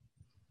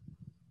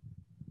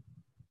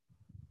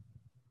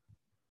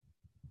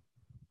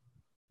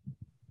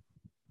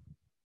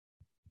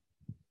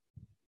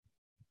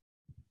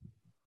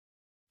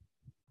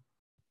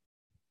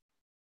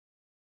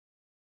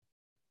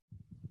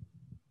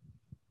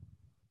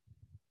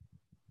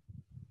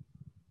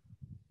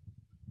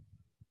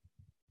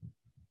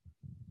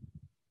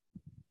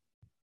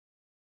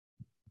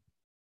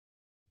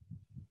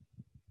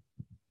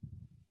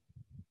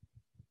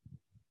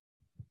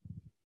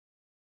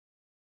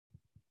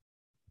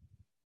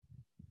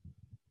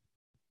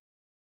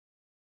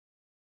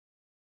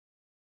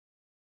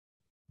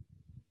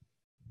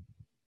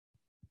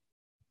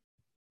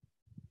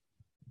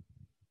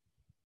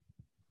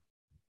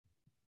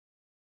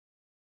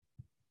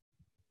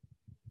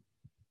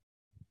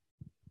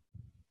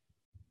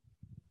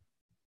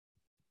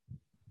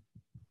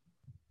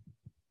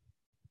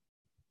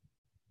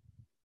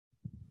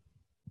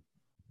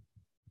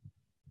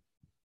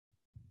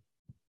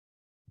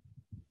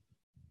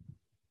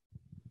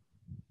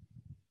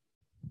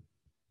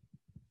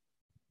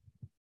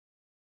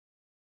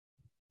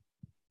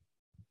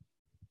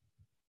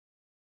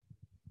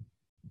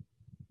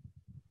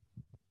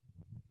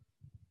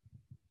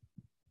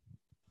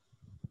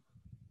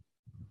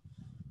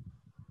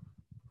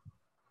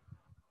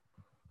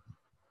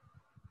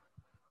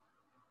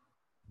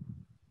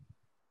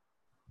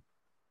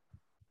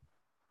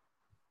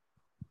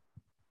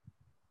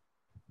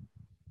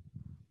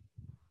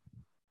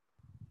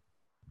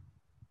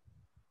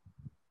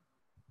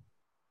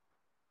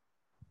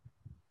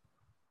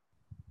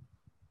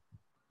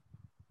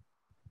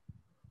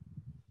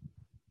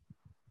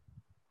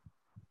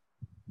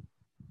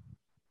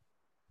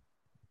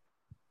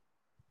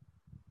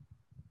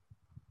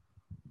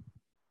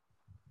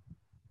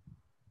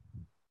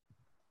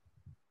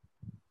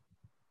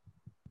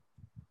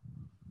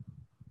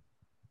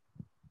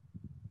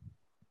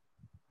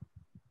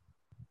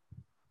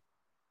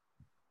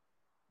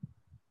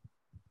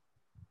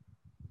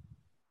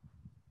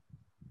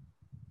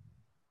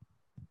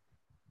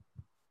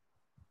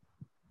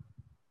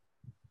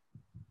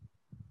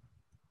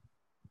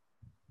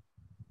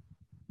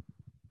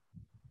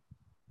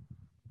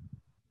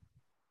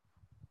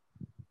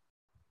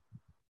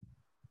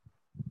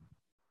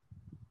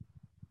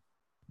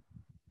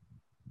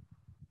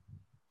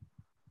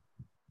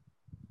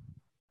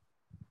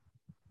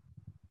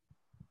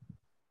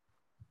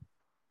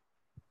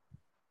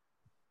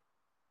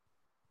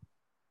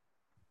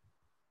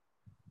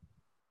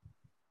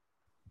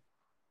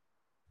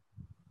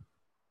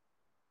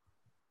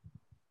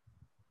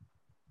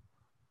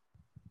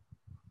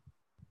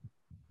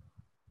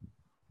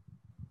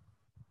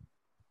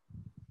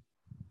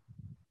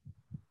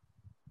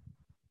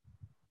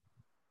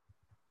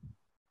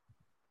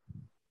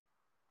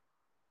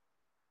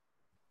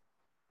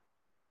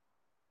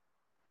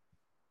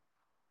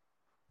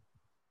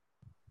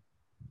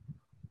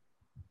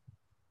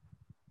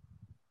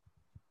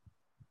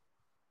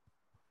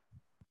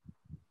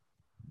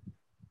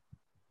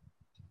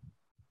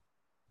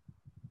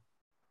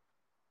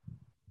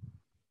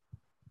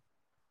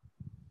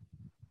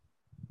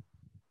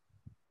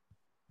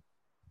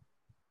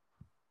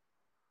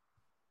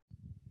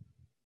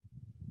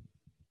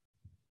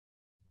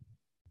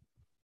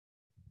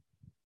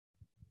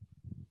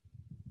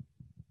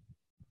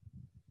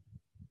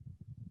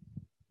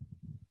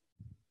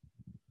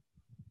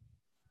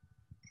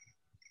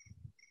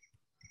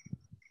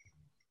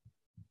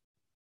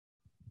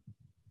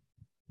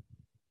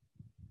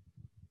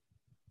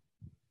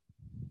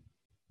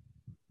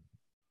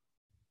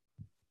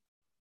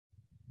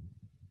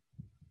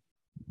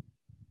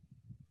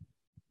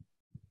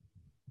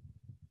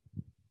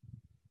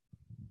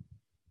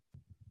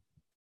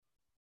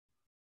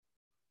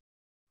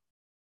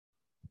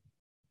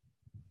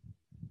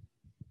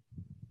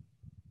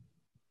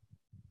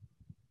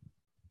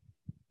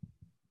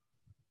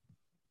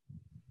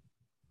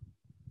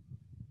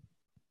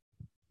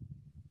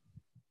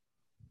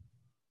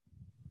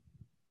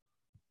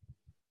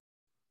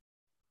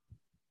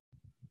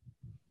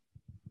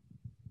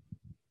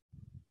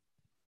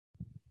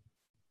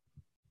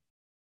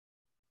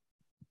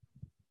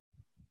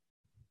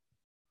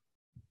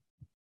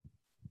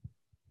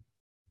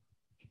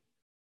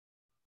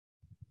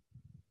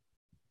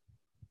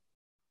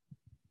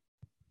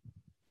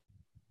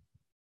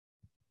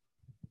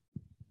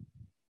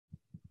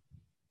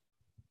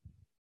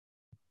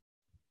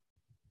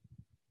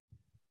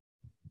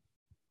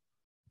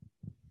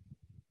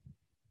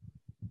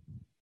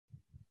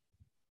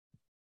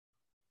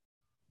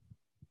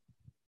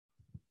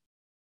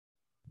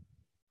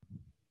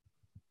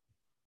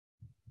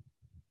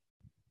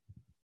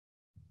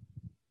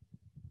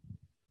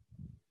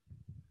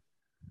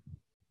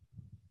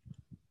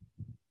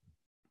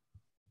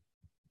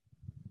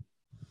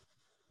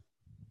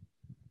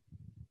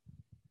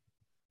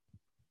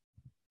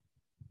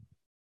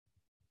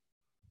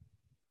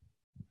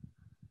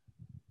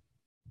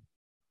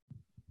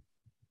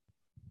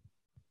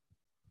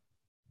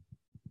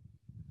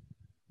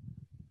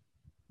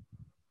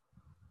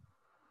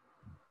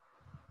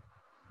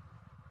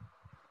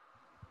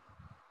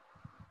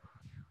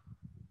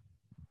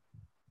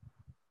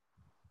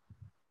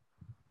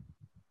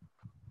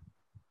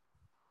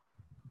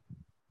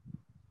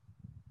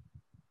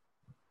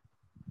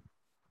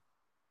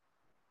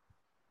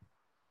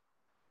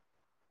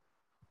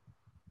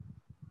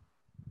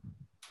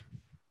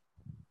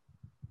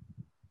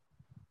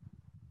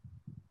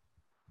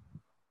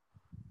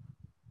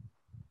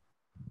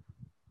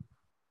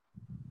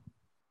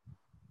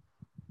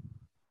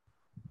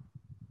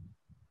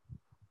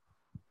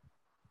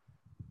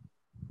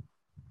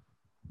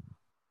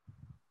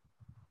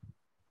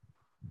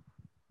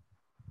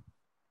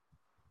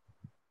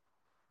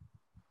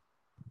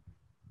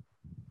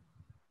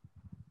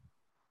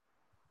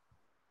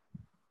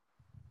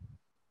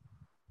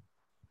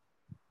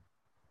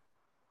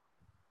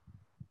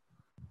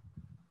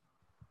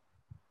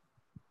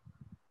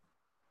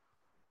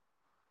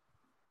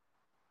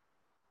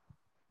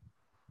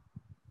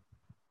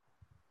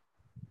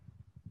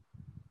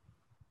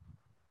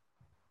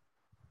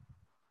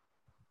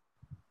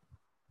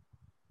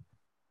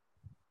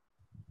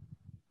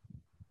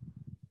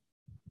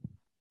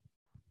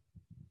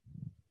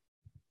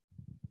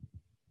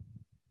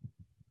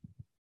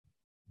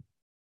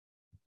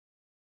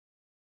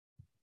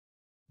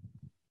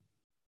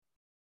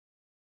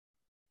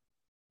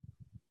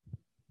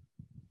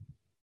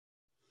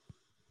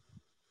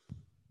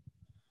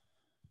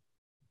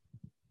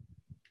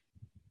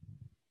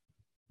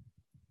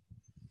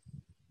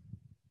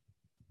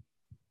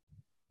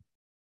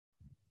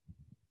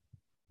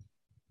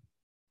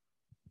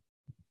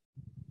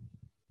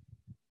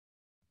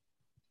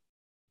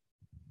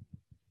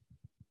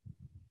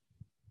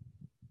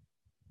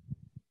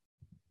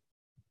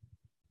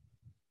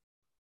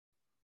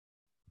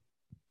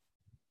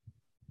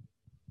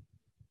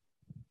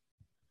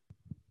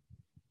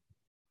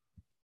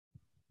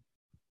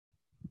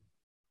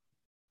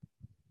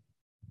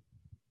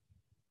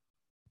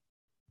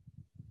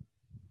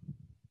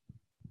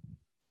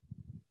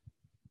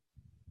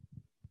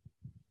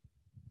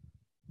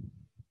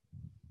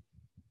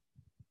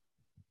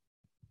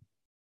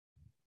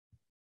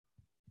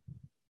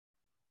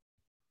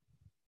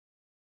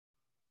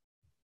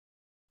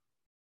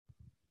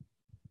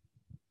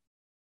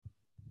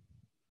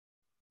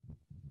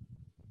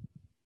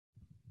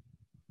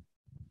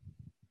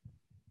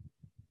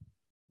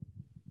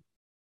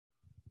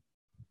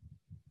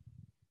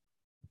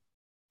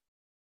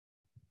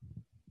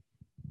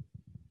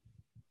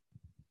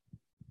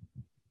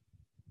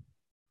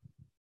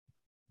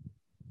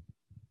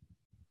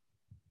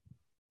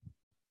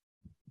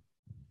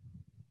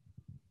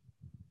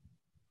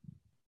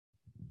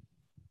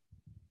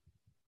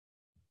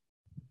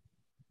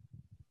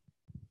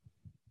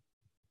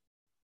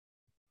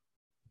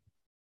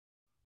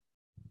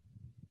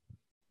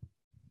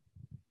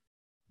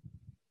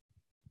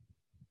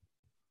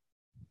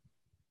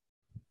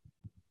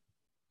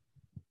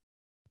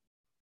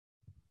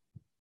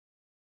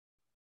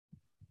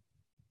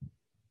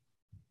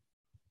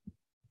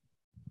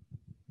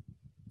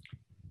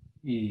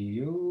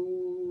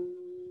 Yo.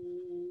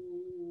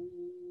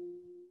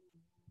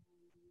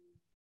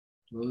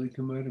 Slowly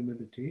come out of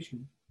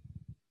meditation.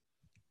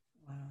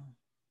 Wow.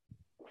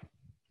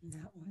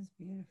 That was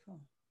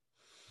beautiful.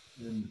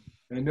 And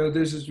I know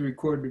this is a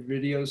recorded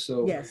video,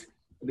 so Yes.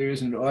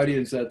 there's an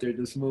audience out there at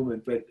this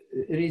moment, but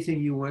anything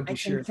you want to I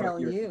share can tell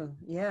about your... you,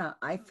 yeah,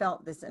 I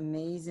felt this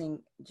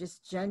amazing,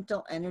 just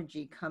gentle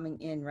energy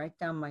coming in right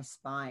down my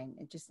spine.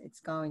 It's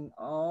going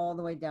all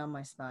the way down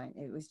my spine.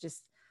 It was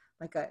just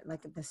like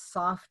the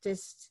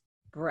softest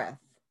breath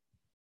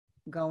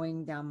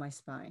going down my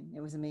spine.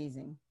 It was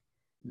amazing.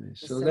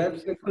 So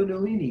that's the beautiful.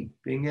 Kundalini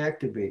being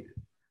activated.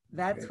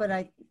 That's what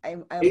I'm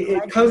It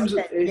glad comes, you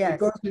said, yes. it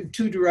goes in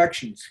two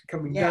directions,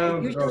 coming Yeah,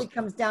 down. it usually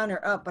comes down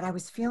or up, but I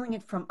was feeling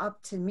it from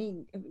up to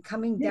me,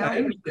 coming Yeah, I down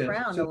the understand.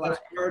 crown So a lot.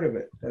 that's part of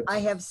it.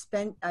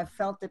 I've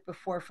felt it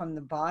before from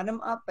the bottom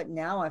up, but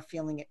now I'm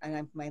feeling it,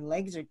 and my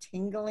legs are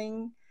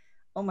tingling.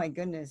 Oh my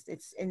goodness,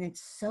 it's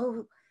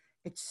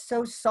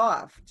so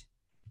soft.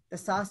 The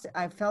sauce,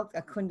 I felt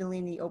a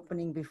Kundalini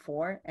opening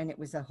before, and it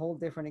was a whole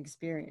different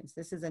experience.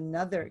 This is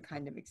another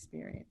kind of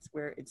experience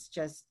where it's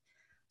just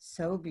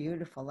so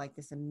beautiful, like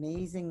this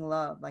amazing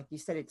love. Like you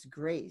said, it's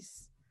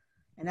grace.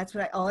 And that's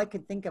what all I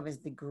could think of is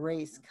the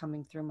grace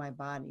coming through my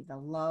body, the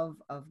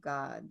love of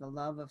God, the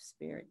love of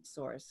spirit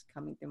source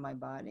coming through my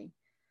body.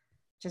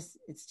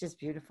 It's just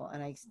beautiful.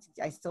 And I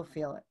still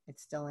feel it.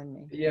 It's still in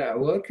me. Yeah,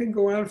 well, it can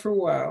go on for a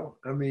while.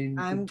 I mean,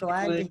 I'm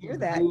glad to hear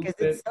that because movement,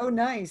 it's so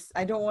nice.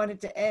 I don't want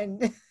it to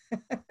end.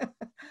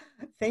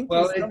 Thank you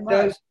well, so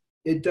much.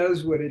 it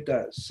does what it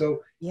does.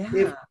 So Yeah.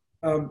 if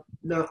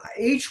now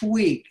each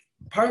week,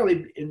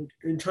 partly in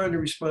trying to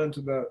respond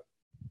to the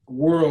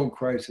world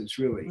crisis,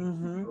 really,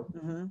 Mm-hmm,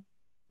 mm-hmm.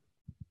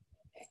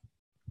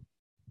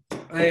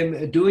 I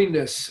am doing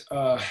this.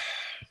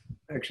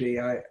 Actually,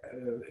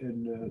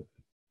 in the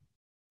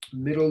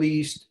Middle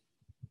East,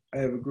 I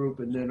have a group,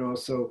 and then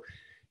also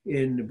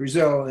in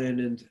Brazil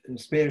and in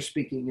Spanish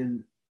speaking,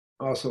 and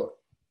also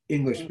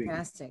English speaking.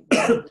 Fantastic.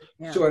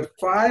 Yeah. So at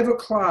 5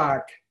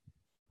 o'clock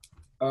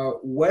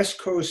West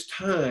Coast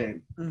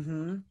time,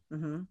 Mm-hmm,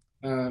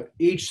 mm-hmm.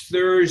 Each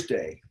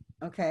Thursday,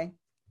 Okay.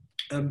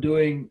 I'm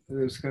doing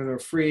this kind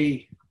of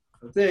free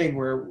thing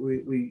where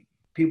we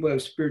people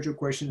have spiritual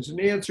questions and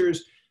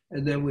answers,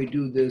 and then we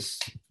do this.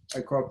 I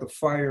call it the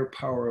fire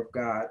power of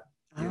God.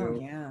 Oh,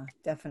 yeah,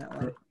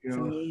 definitely. It's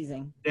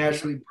amazing.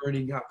 Naturally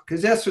burning up,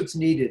 because that's what's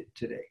needed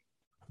today.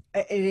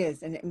 It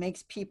is, and it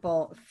makes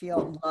people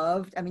feel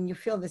loved. I mean, you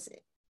feel this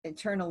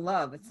eternal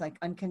love. It's like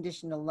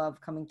unconditional love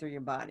coming through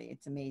your body.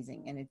 It's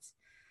amazing, and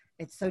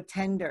it's so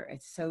tender.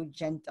 It's so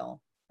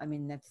gentle. I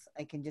mean,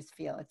 I can just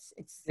feel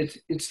it's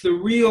the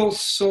real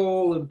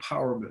soul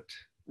empowerment.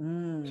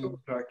 That's what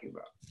we're talking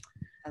about.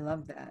 I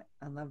love that.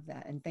 I love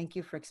that. And thank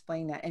you for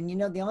explaining that. And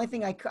the only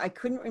thing I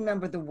couldn't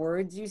remember the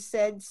words you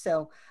said.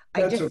 So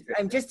I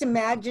just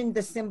imagined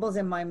the symbols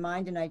in my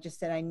mind. And I just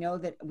said, I know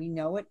that we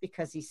know it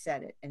because he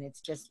said it. And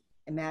it's just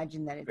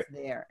imagine that it's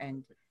there.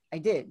 And I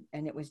did.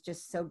 And it was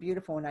just so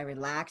beautiful. When I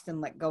relaxed and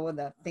let go of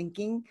the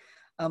thinking,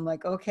 I'm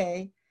like,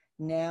 okay,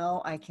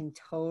 now I can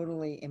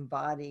totally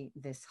embody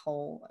this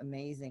whole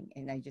amazing.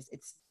 And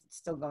it's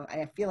still going.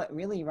 I feel it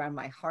really around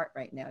my heart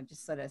right now,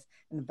 just sort of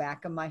in the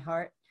back of my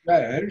heart.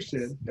 Right, I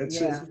understand.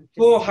 That's a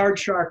full heart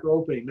chakra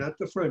opening, not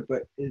the front,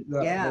 but the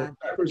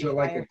chakras are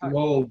like a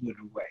globe in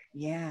a way.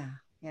 Yeah.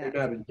 They're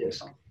not a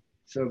disc.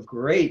 So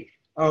great.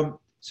 So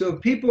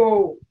if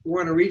people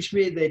want to reach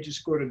me, they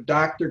just go to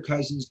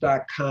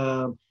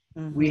drcousens.com.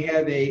 Mm-hmm. We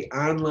have a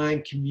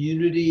online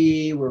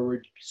community where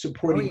we're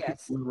supporting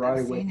people right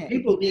away.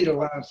 People need a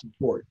lot of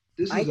support.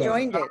 This is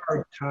a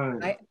hard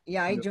time.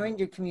 I joined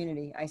your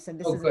community. I said,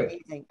 this is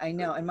amazing. I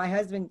know. And my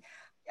husband,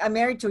 I'm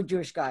married to a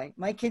Jewish guy.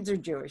 My kids are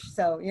Jewish.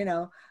 So,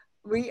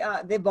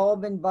 they've all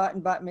been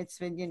bat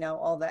mitzvah,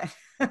 all that.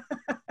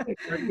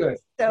 Very good.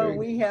 So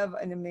we have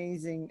an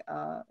amazing,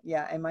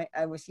 and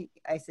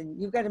I said,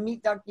 you got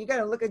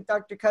to look at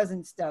Dr.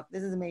 Cousens stuff.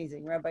 This is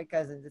amazing. Rabbi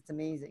Cousens, it's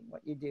amazing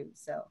what you do.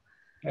 So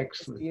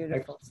excellent.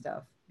 Beautiful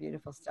stuff.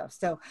 Beautiful stuff.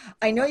 So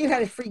I know you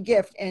had a free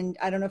gift, and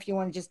I don't know if you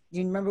want to do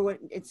you remember what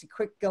it's a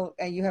quick go?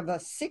 You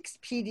have 6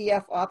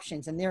 PDF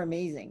options, and they're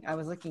amazing. I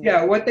was looking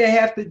at what they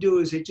have to do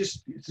is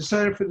to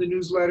sign up for the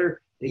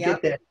newsletter, they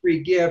get that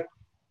free gift,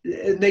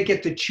 and they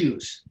get to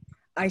choose.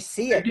 I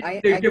see it. I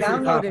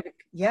downloaded it.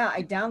 Yeah,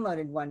 I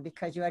downloaded one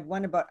because you had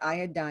one about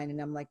iodine,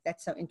 and I'm like,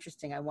 that's so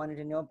interesting. I wanted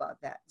to know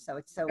about that. So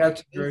it's so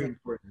that's amazing. Very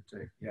important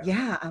thing.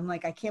 Yeah, I'm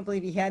like, I can't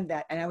believe he had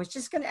that. And I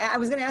was gonna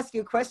ask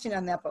you a question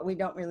on that, but we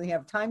don't really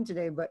have time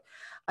today. But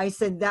I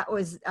said that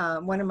was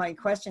one of my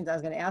questions I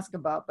was going to ask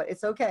about, but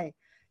it's okay.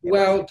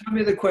 Tell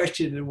me the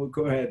question and we'll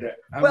go ahead.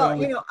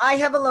 I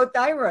have a low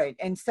thyroid.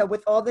 And so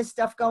with all this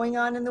stuff going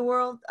on in the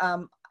world,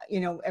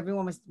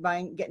 everyone was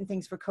getting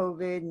things for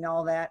COVID and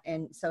all that.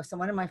 And so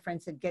one of my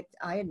friends said, get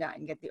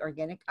iodine, get the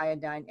organic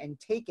iodine and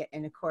take it.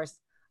 And of course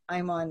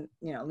I'm on,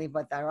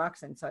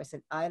 levothyroxine. So I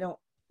said, I don't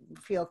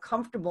feel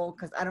comfortable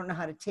because I don't know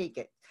how to take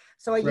it.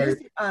 So I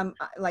used it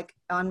like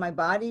on my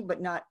body,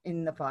 but not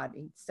in the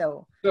body.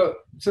 So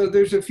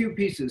there's a few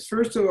pieces.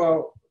 First of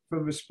all,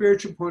 from a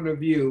spiritual point of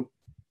view,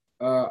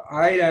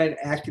 iodine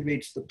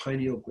activates the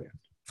pineal gland.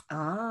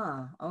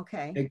 Ah,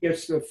 okay.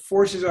 It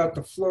forces out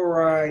the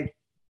fluoride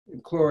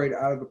and chloride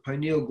out of the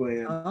pineal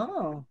gland.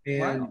 Oh,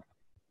 and wow.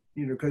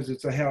 because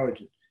it's a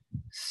halogen.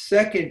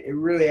 Second, it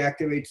really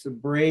activates the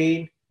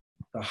brain,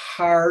 the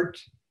heart,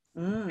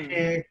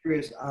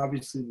 pancreas,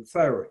 obviously the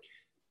thyroid.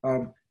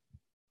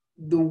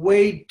 The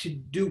way to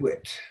do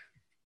it,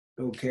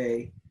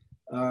 okay,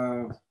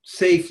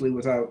 safely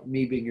without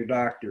me being your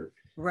doctor,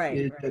 Right.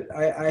 is that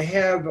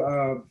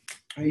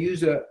I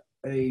use a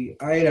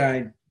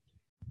iodine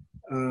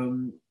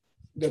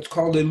that's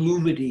called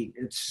Illumidine.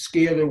 It's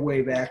scalar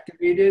wave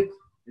activated.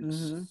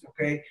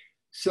 Okay.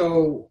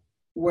 So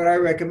what I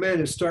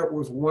recommend is start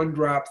with 1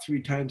 drop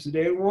 3 times a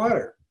day in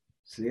water.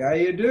 See how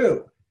you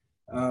do.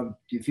 Do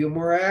you feel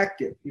more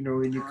active?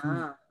 And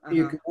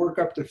you can work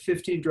up to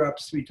 15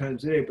 drops 3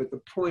 times a day. But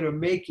the point I'm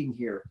making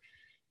here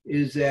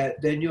is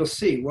that then you'll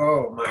see,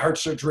 well, my heart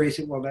starts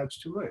racing. Well, that's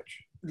too much.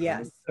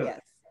 Yes.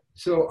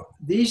 So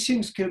these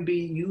things can be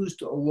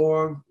used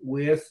along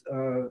with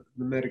the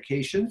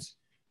medications,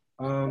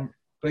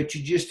 but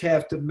you just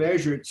have to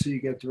measure it so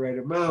you get the right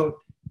amount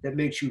that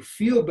makes you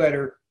feel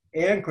better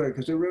and clear,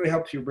 because it really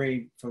helps your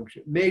brain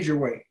function. Major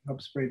way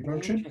helps brain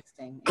function.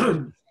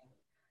 Interesting.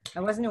 I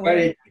wasn't aware.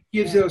 But it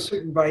gives you a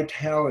certain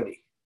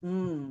vitality.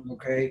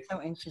 Okay.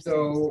 So interesting.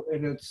 So,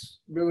 and it's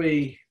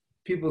really,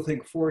 people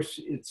think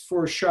it's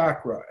for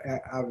chakra,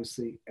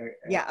 obviously.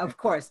 Yeah, of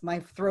course. My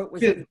throat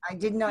was, I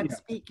did not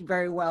speak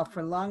very well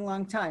for a long,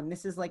 long time.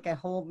 This is like a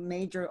whole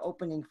major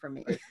opening for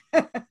me.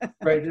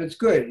 Right, it's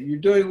good. You're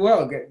doing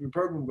well, getting your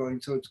program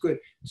going, so it's good.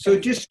 So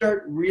just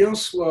start real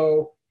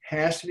slow,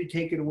 has to be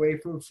taken away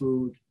from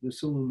food,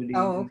 this Illumidine.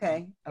 Oh,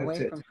 okay.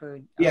 Away from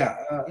food. Yeah,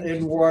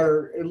 and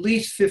water, at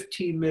least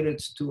 15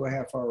 minutes to a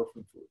half hour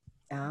from food.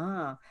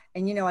 Ah,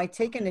 and I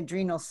take an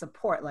adrenal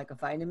support, like a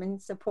vitamin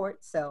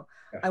support. So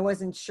I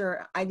wasn't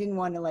sure. I didn't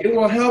want to It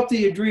will help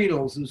the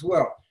adrenals as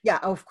well. Yeah,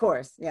 of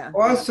course. Yeah.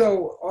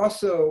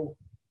 Also,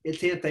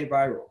 it's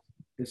antiviral.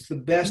 It's the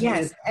best.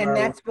 Yes, and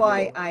that's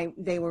why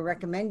they were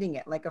recommending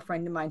it. Like a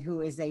friend of mine who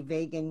is a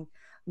vegan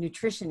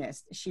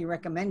nutritionist, she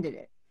recommended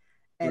it.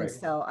 And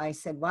so I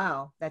said,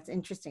 wow, that's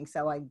interesting.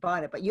 So I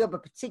bought it. But you have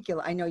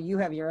I know you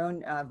have your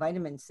own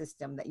vitamin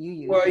system that you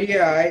use. Well,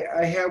 yeah,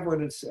 I have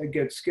one. I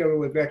get scalar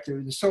wave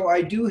activated. So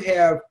I do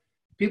have,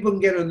 people can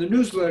get on the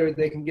newsletter,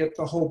 they can get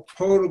the whole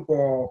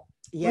protocol,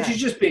 which is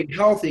just being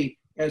healthy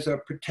as a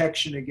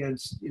protection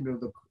against,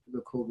 the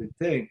COVID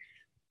thing.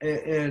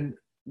 And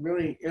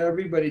really,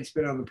 everybody's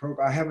been on the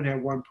program. I haven't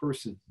had one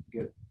person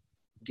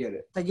get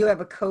it. So you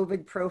have a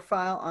COVID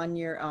profile on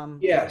your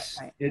yes,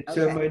 website. It's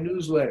in my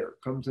newsletter.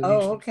 Comes in.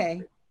 Okay.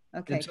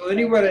 And so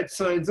anyone that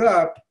signs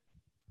up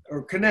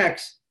or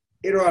connects,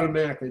 it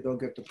automatically they'll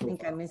get the profile. I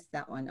think I missed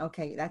that one.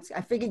 Okay,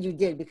 I figured you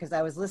did, because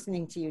I was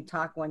listening to you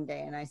talk one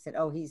day and I said,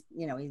 oh,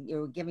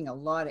 you're giving a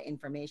lot of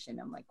information.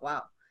 I'm like,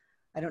 wow,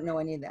 I don't know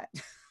any of that.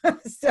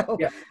 So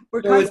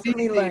we're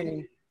constantly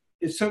learning.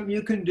 It's something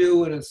you can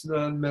do, and it's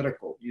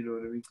non-medical. You know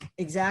what I mean?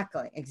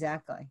 Exactly.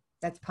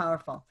 That's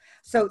powerful.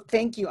 So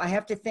thank you. I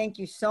have to thank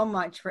you so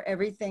much for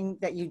everything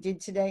that you did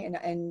today, and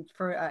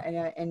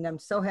I'm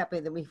so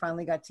happy that we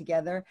finally got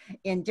together.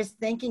 And just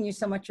thanking you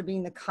so much for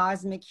being the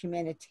cosmic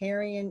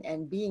humanitarian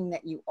and being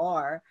that you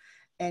are,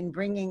 and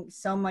bringing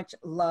so much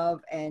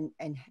love and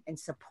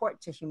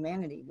support to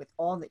humanity with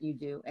all that you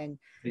do, and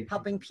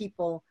helping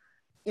people,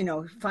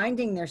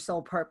 finding their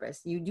soul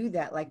purpose. You do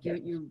that, like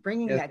you're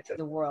bringing that to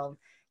the world.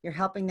 You're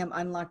helping them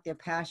unlock their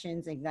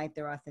passions, ignite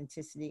their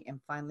authenticity,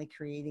 and finally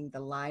creating the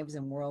lives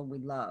and world we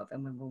love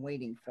and we've been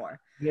waiting for.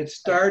 And it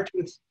starts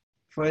with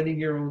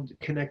finding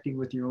connecting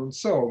with your own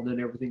soul, and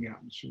then everything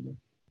happens from there.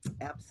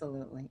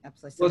 Absolutely.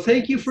 Well,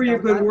 thank you for your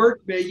good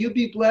work. May you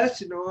be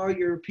blessed, and all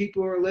your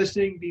people who are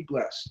listening be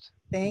blessed.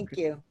 Thank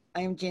you.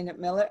 I am Janet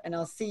Miller, and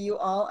I'll see you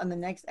all on the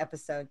next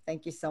episode.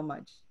 Thank you so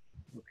much.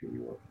 Okay,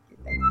 you're welcome.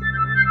 Thank you.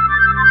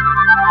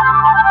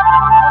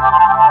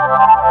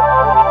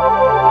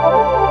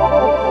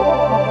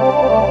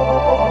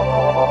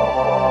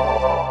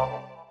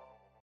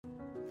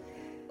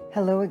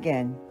 Hello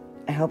again.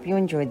 I hope you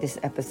enjoyed this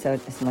episode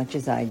as much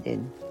as I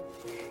did.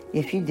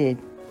 If you did,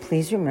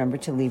 please remember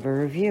to leave a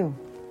review.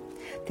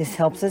 This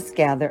helps us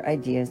gather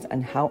ideas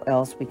on how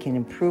else we can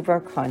improve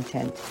our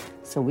content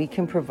so we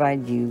can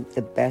provide you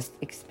the best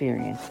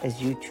experience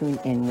as you tune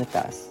in with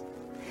us.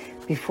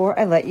 Before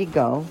I let you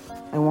go,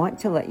 I want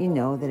to let you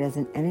know that as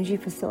an energy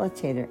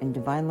facilitator and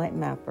divine light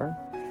mapper,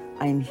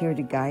 I am here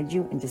to guide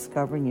you in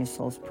discovering your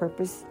soul's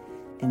purpose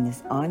in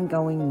this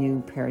ongoing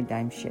new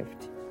paradigm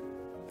shift.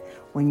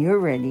 When you're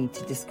ready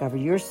to discover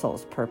your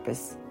soul's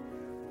purpose,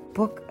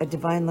 book a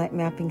divine light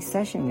mapping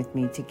session with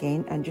me to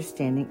gain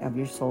understanding of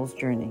your soul's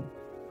journey.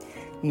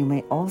 You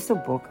may also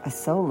book a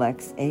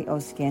Solex AO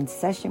scan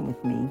session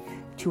with me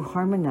to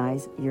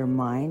harmonize your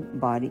mind,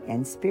 body,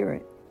 and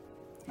spirit.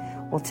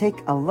 We'll take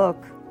a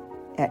look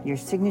at your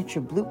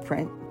signature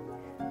blueprint,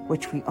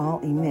 which we all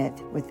emit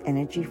with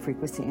energy,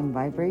 frequency, and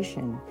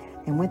vibration,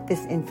 And with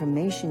this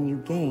information you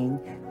gain,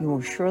 you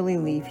will surely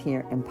leave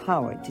here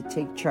empowered to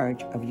take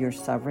charge of your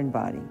sovereign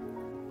body.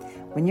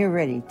 When you're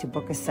ready to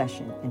book a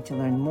session and to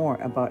learn more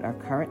about our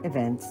current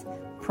events,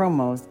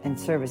 promos, and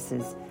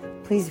services,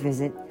 please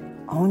visit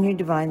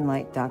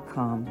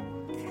ownyourdivinelight.com.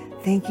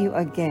 Thank you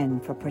again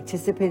for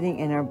participating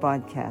in our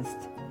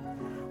podcast.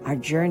 Our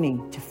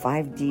journey to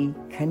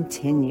 5D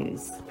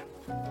continues.